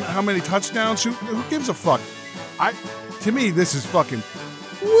had them, how many touchdowns. Who gives a fuck? To me, this is fucking.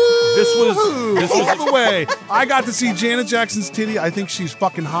 This was all the way. I got to see Janet Jackson's titty. I think she's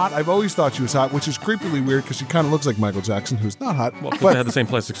fucking hot. I've always thought she was hot, which is creepily weird because she kind of looks like Michael Jackson, who's not hot. Well, because they had the same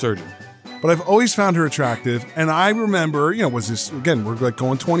plastic surgeon. But I've always found her attractive. And I remember, was this, again, we're like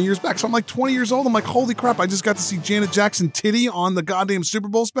going 20 years back. So I'm like 20 years old. I'm like, holy crap, I just got to see Janet Jackson titty on the goddamn Super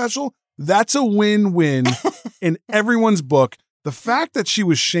Bowl special. That's a win-win in everyone's book. The fact that she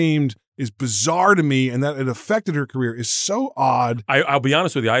was shamed is bizarre to me, and that it affected her career is so odd. I'll be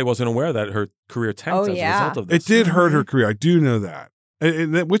honest with you, I wasn't aware that her career tanked as a result of this. It did hurt her career. I do know that,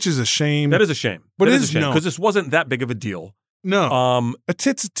 which is a shame. That is a shame. But that it is is a shame no. because this wasn't that big of a deal. No, a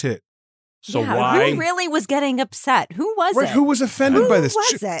tit's a tit. So Yeah, why? Who really was getting upset? Who was Right, it? who was offended Who by this?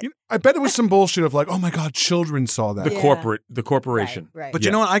 was it? I bet it was some bullshit of like, oh my God, children saw that. The corporation. Right. But you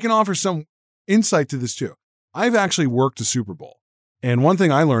know what? I can offer some insight to this too. I've actually worked a Super Bowl. And one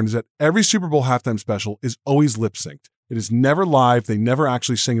thing I learned is that every Super Bowl halftime special is always lip synced. It is never live. They never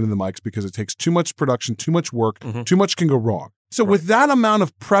actually sing it in the mics because it takes too much production, too much work, too much can go wrong. So with that amount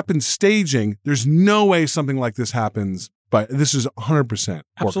of prep and staging, there's no way something like this happens. But this is 100%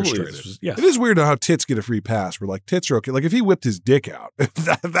 orchestrated. Yes. It is weird how tits get a free pass. We're like, tits are okay. Like if he whipped his dick out,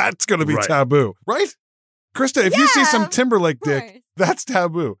 that's going to be taboo. Right? Krista, if you see some Timberlake dick, that's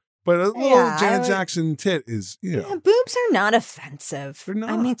taboo. But a little Janet Jackson tit is, Yeah, boobs are not offensive. They're not.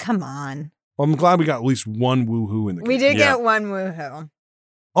 I mean, come on. Well, I'm glad we got at least one woo-hoo in the We game. did get one woohoo.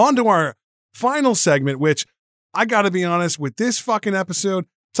 On to our final segment, which I got to be honest with this fucking episode,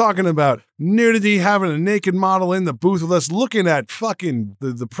 talking about nudity, having a naked model in the booth with us, looking at fucking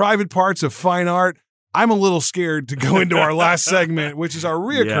the private parts of fine art. I'm a little scared to go into our last segment, which is our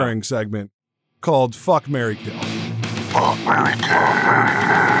reoccurring segment called Fuck, Marry, Kill. Fuck, marry, kill.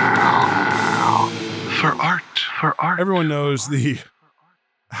 For art. Everyone knows the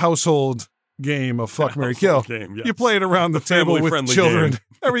household game of Fuck, Marry, Kill. Game, yes. You play it around the table with family-friendly children. game.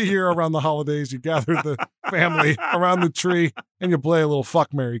 Every year around the holidays, you gather the family around the tree and you play a little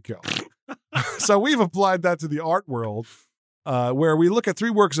Fuck, Marry, Kill. So we've applied that to the art world, where we look at 3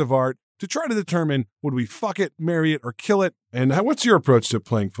 works of art to try to determine would we fuck it, marry it, or kill it. And what's your approach to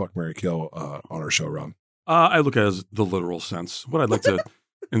playing Fuck, Marry, Kill on our show, Ron? I look at it as the literal sense. What I'd like to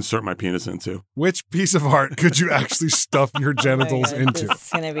insert my penis into. Which piece of art could you actually stuff your genitals into?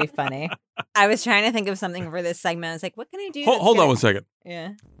 It's going to be funny. I was trying to think of something for this segment. I was like, what can I do? Hold on one second.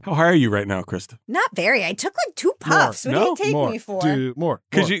 Yeah. How high are you right now, Krista? Not very. I took like 2 puffs. More. What No? do you take More. me for? Do more.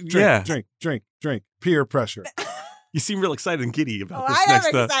 Could More. you- Drink, yeah. drink. Peer pressure. You seem real excited and giddy about Oh, this I am next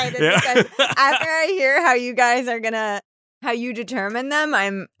excited yeah. because after I hear how you guys are how you determine them,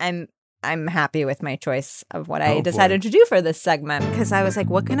 I'm happy with my choice of what I decided to do for this segment because I was like,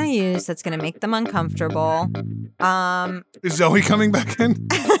 what can I use that's going to make them uncomfortable? Is Zoe coming back in?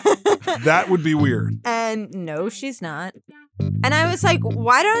 That would be weird. And no, she's not. And I was like,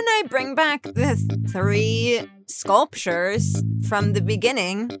 why don't I bring back the 3 sculptures from the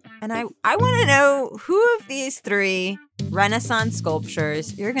beginning? And I want to know who of these 3 Renaissance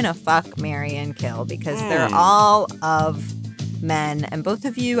sculptures you're going to fuck, marry, and kill because they're all of men. And both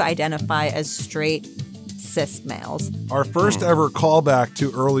of you identify as straight cis males. Our first ever callback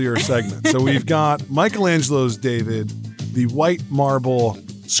to earlier segments. So we've got Michelangelo's David, the white marble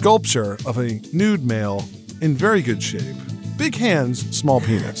sculpture of a nude male in very good shape. Big hands, small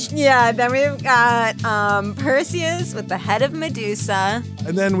penis. Yeah, then we've got Perseus with the head of Medusa.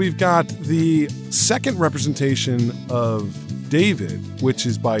 And then we've got the second representation of David, which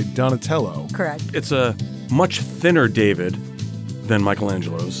is by Donatello. Correct. It's a much thinner David than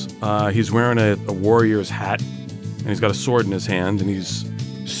Michelangelo's. He's wearing a warrior's hat, and he's got a sword in his hand, and he's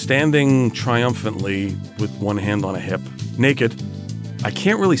standing triumphantly with one hand on a hip, naked. I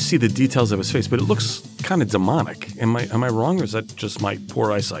can't really see the details of his face, but it looks kind of demonic. Am I wrong, or is that just my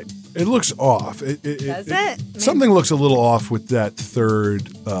poor eyesight? It looks off. Does it? Something looks a little off with that third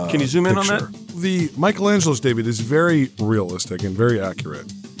Can you zoom in on picture. that? The Michelangelo's David is very realistic and very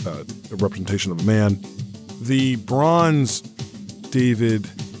accurate representation of a man. The bronze David,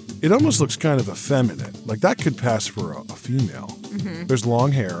 it almost looks kind of effeminate. Like that could pass for a female. Mm-hmm. There's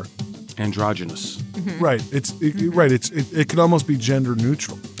long hair. Androgynous. Mm-hmm. Right. It could almost be gender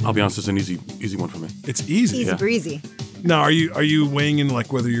neutral. I'll be honest, it's an easy one for me. It's easy. Easy breezy. Now, are you weighing in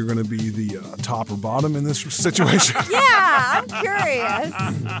like whether you're going to be the top or bottom in this situation? Yeah, I'm curious.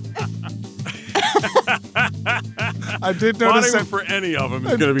 I did notice Bottom that. for any of them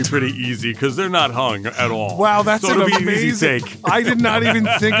is going to be pretty easy because they're not hung at all. Wow, that's so an it'll be an amazing easy take. I did not even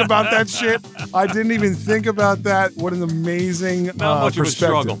think about that shit. I didn't even think about that. What an amazing Not much of a perspective.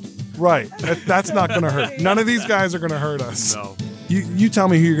 struggle. Right. That's not going to hurt. None of these guys are going to hurt us. No. You tell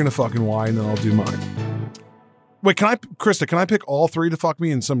me who you're going to fucking why, and then I'll do mine. Wait, Krista, can I pick all three to fuck me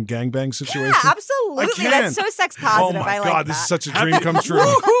in some gangbang situation? Yeah, absolutely. I can. That's so sex positive. Oh my I like God, that. this is such a dream come true.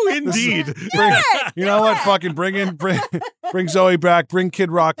 Woo-hoo, indeed. You know what? Fucking bring Zoe back. Bring Kid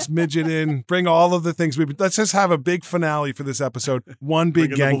Rock's midget in. Bring all of the things let's just have a big finale for this episode. One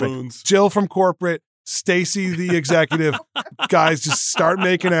big Bring in the gangbang. balloons. Jill from corporate, Stacy the executive. Guys, just start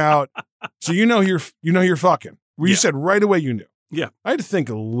making out. So you know you're fucking. You Yeah. said right away you knew. Yeah. I had to think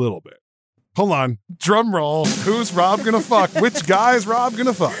a little bit. Hold on. Drum roll. Who's Rob gonna fuck? Which guy is Rob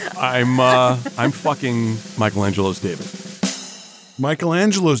gonna fuck? I'm fucking Michelangelo's David.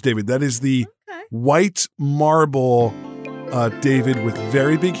 Michelangelo's David. That is the white marble David with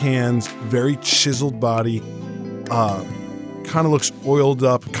very big hands, very chiseled body. Kind of looks oiled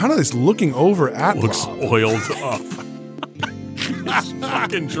up. Kind of is looking over at Looks Rob. oiled up. It's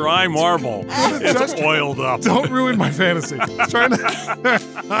fucking dry marble. It's oiled up. Don't ruin my fantasy. Trying to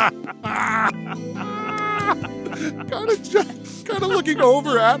kind of looking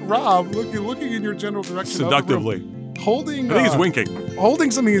over at Rob, looking in your general direction. of the room. Seductively. Holding. I think he's winking.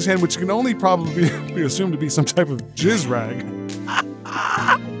 Holding something in his hand, which can only probably be assumed to be some type of jizz rag.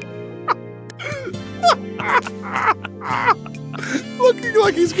 Looking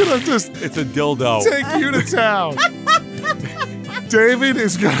like he's gonna just It's a dildo. take you to town. David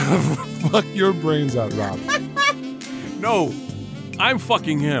is gonna fuck your brains out, Rob. No, I'm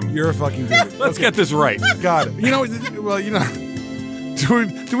fucking him. You're a fucking David. Let's get this right. Got it.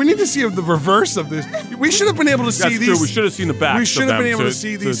 Do we need to see the reverse of this? We should have been able to see That's these. true. We should have seen the back. We should have been able to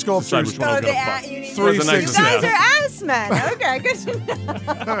see these decide sculptures. which one I was gonna fuck. you need Three That's a nice you sixes. guys yeah. are ass men. Okay, good to know.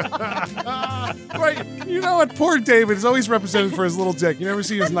 Right. You know what? Poor David is always represented for his little dick. You never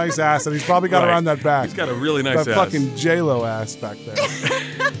see his nice ass, and he's probably got Right. around that back. He's got a really nice that ass. fucking J-Lo ass back there.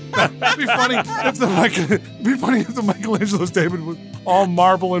 It'd be funny if the Michelangelo's David was all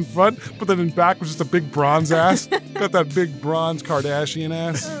marble in front, but then in back was just a big bronze ass. Got that big bronze Kardashian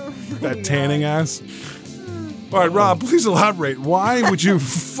ass. That tanning ass. All right, Rob, please elaborate. Why would you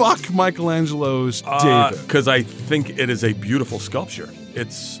fuck Michelangelo's David? Because I think it is a beautiful sculpture.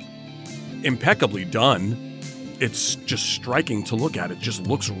 It's impeccably done. It's just striking to look at. It just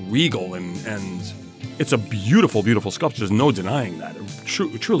looks regal and it's a beautiful, beautiful sculpture. There's no denying that.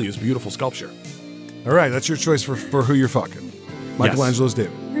 It truly is beautiful sculpture. All right, that's your choice for who you're fucking. Michelangelo's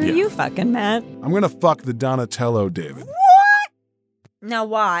David. Who are you fucking, Matt? I'm going to fuck the Donatello David. Now,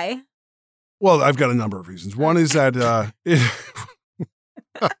 why? Well, I've got a number of reasons. One is that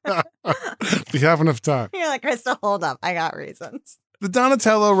we have enough time. You're like, Krista, hold up. I got reasons. The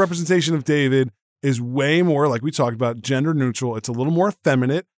Donatello representation of David is way more, like we talked about, gender neutral. It's a little more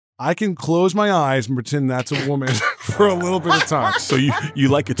effeminate. I can close my eyes and pretend that's a woman for a little bit of time. So you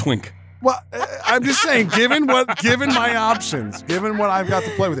like a twink. Well, I'm just saying, given my options, given what I've got to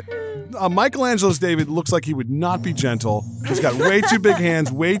play with, Michelangelo's David looks like he would not be gentle. He's got way too big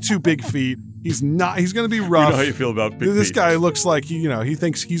hands, way too big feet. He's going to be rough. You know how you feel about big This feet. guy looks like he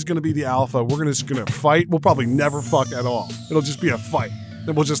thinks he's going to be the alpha. We're just going to fight. We'll probably never fuck at all. It'll just be a fight.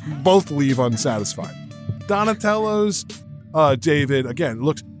 Then we'll just both leave unsatisfied. Donatello's David, again,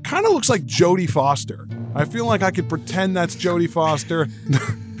 looks like Jodie Foster. I feel like I could pretend that's Jodie Foster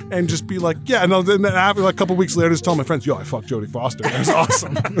and just be like, yeah, no, then after like a couple weeks later, just tell my friends, yo, I fucked Jodie Foster. That was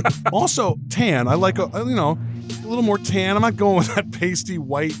awesome. Also, tan. I like, a little more tan. I'm not going with that pasty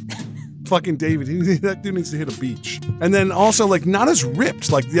white fucking David. That dude needs to hit a beach. And then also, like, not as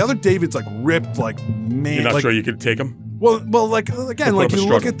ripped. Like, the other David's, like, ripped, like, man. You're not like, sure you could take him? Well, like, again, Or like, put up you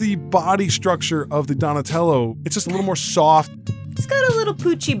a look struggle. at the body structure of the Donatello, it's just a little more soft, It's got a little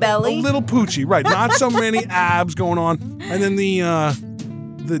poochy a belly. little poochy, right? Not so many abs going on. And then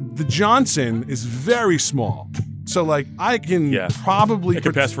the Johnson is very small. So, like, I can probably... It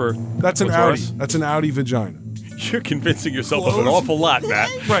could pass for That's an clitoris. Audi. That's an Audi vagina. You're convincing yourself of Close. an awful lot, Matt.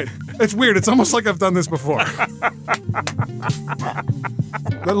 Right. It's weird. It's almost like I've done this before.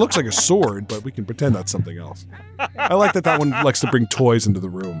 That looks like a sword, but we can pretend that's something else. I like that one likes to bring toys into the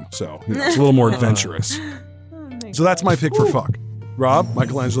room, so it's a little more adventurous. So that's my pick for fuck. Rob,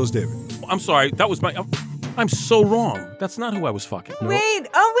 Michelangelo's David. I'm sorry. That was my... I'm so wrong. That's not who I was fucking. Wait.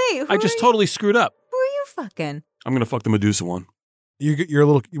 I just totally screwed up. Who are you fucking? I'm going to fuck the Medusa one. You're a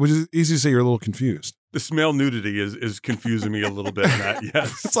little... Which is easy to say you're a little confused. This male nudity is confusing me a little bit. In that,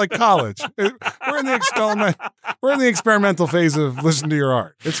 yes. It's like college. We're in the experimental phase of listen to your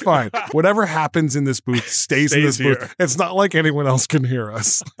art. It's fine. Whatever happens in this booth stays in this here. booth. It's not like anyone else can hear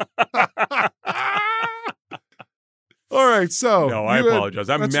us. All right, so No, I apologize.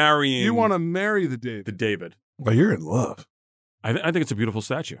 I'm marrying. You want to marry the David? the David. Well, you're in love. I think it's a beautiful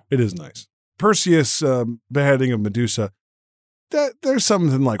statue. It is nice. Perseus beheading of Medusa. There's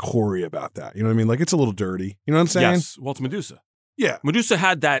something like hoary about that. You know what I mean? Like it's a little dirty. You know what I'm saying? Yes. Well, it's Medusa. Yeah. Medusa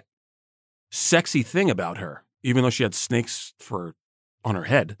had that sexy thing about her, even though she had snakes on her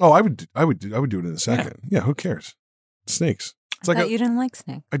head. Oh, I would do it in a second. Yeah, who cares? Snakes. It's I like thought you didn't like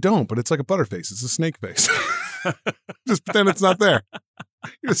snake. I don't, but it's like a butterface. It's a snake face. Just pretend it's not there.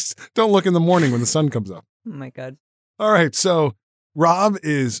 Just don't look in the morning when the sun comes up. Oh my God. All right, so Rob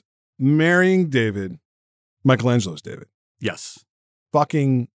is marrying David, Michelangelo's David, Yes.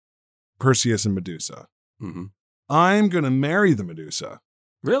 fucking Perseus and Medusa. Mm-hmm. I'm going to marry the Medusa.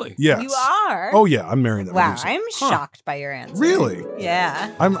 Really? Yes. You are? Oh yeah, I'm marrying the Wow, Medusa. I'm shocked by your answer. Really?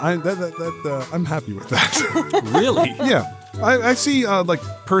 Yeah. I'm happy with that. Really? Yeah. I see like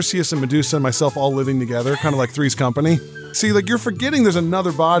Perseus and Medusa and myself all living together, kind of like Three's Company. See, like you're forgetting there's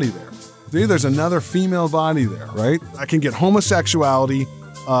another body there. See, there's another female body there, right? I can get homosexuality,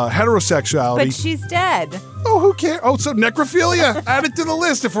 heterosexuality. But she's dead. Oh, who cares? Oh, so necrophilia. Add it to the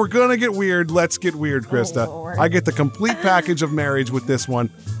list. If we're going to get weird, let's get weird, Krista. Lord. I get the complete package of marriage with this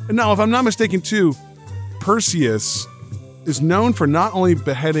one. And now, if I'm not mistaken, too, Perseus is known for not only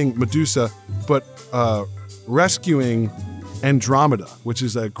beheading Medusa, but rescuing Andromeda, which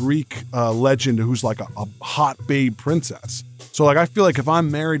is a Greek legend who's like a hot babe princess. So, like, I feel like if I'm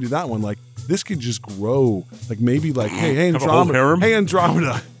married to that one, like, this could just grow. Like, maybe like, hey, Have a whole Andromeda. harem? Hey,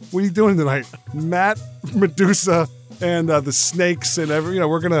 Andromeda. What are you doing tonight? Matt, Medusa, and the snakes and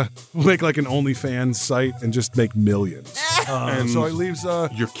we're going to make like an OnlyFans site and just make millions. And so it leaves,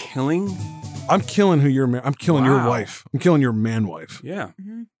 You're killing? I'm killing I'm killing your Wow. wife. I'm killing your man wife. Yeah.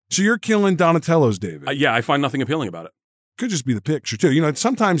 So you're killing Donatello's David. Yeah, I find nothing appealing about it. Could just be the picture too. You know,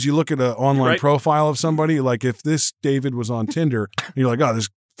 sometimes you look at an online Right. profile of somebody, like if this David was on Tinder, and you're like, oh, this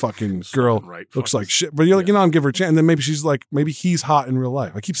fucking girl Right. looks Fuck like this. shit. But you're like, I'll give her a chance. And then maybe she's like, maybe he's hot in real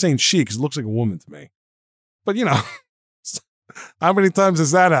life. I keep saying she because it looks like a woman to me. But how many times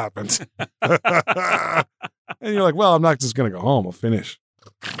has that happened? And you're like, well, I'm not just going to go home. I'll finish.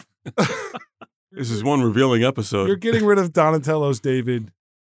 This is one revealing episode. You're getting rid of Donatello's David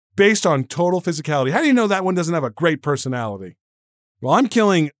based on total physicality. How do you know that one doesn't have a great personality? Well, I'm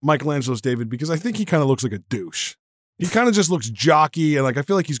killing Michelangelo's David because I think he kind of looks like a douche. He kind of just looks jockey, and like I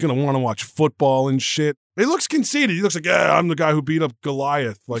feel like he's going to want to watch football and shit. He looks conceited. He looks like, yeah, I'm the guy who beat up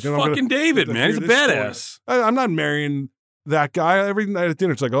Goliath. Like, He's and I'm fucking David, gonna man. He's a hear this badass. story. I'm not marrying that guy. Every night at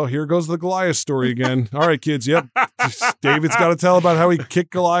dinner, it's like, oh, here goes the Goliath story again. All right, kids. Yep. David's got to tell about how he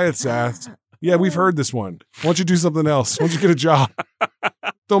kicked Goliath's ass. Yeah, we've heard this one. Why don't you do something else? Why don't you get a job?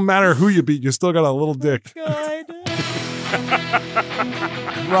 Don't matter who you beat. You still got a little dick. God.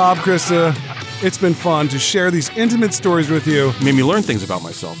 Rob, Krista, it's been fun to share these intimate stories with you. Made me learn things about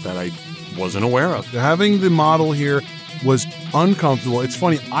myself that I wasn't aware of. Having the model here was uncomfortable. It's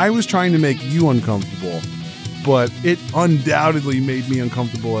funny, I was trying to make you uncomfortable, but it undoubtedly made me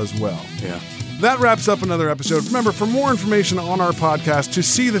uncomfortable as well. Yeah. That wraps up another episode. Remember, for more information on our podcast, to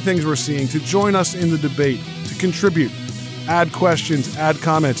see the things we're seeing, to join us in the debate, to contribute, add questions, add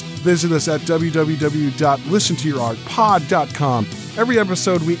comments, visit us at www.listentoyourartpod.com. Every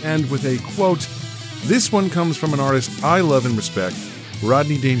episode we end with a quote. This one comes from an artist I love and respect,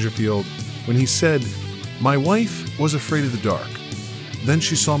 Rodney Dangerfield, when he said, "My wife was afraid of the dark. Then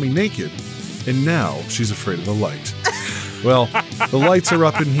she saw me naked, and now she's afraid of the light." Well, the lights are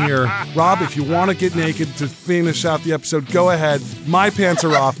up in here. Rob, if you want to get naked to finish out the episode, go ahead. My pants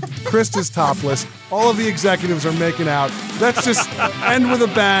are off. Krista's topless. All of the executives are making out. Let's just end with a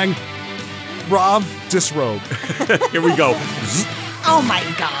bang. Rob, disrobe. Here we go. Oh my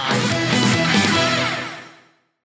God.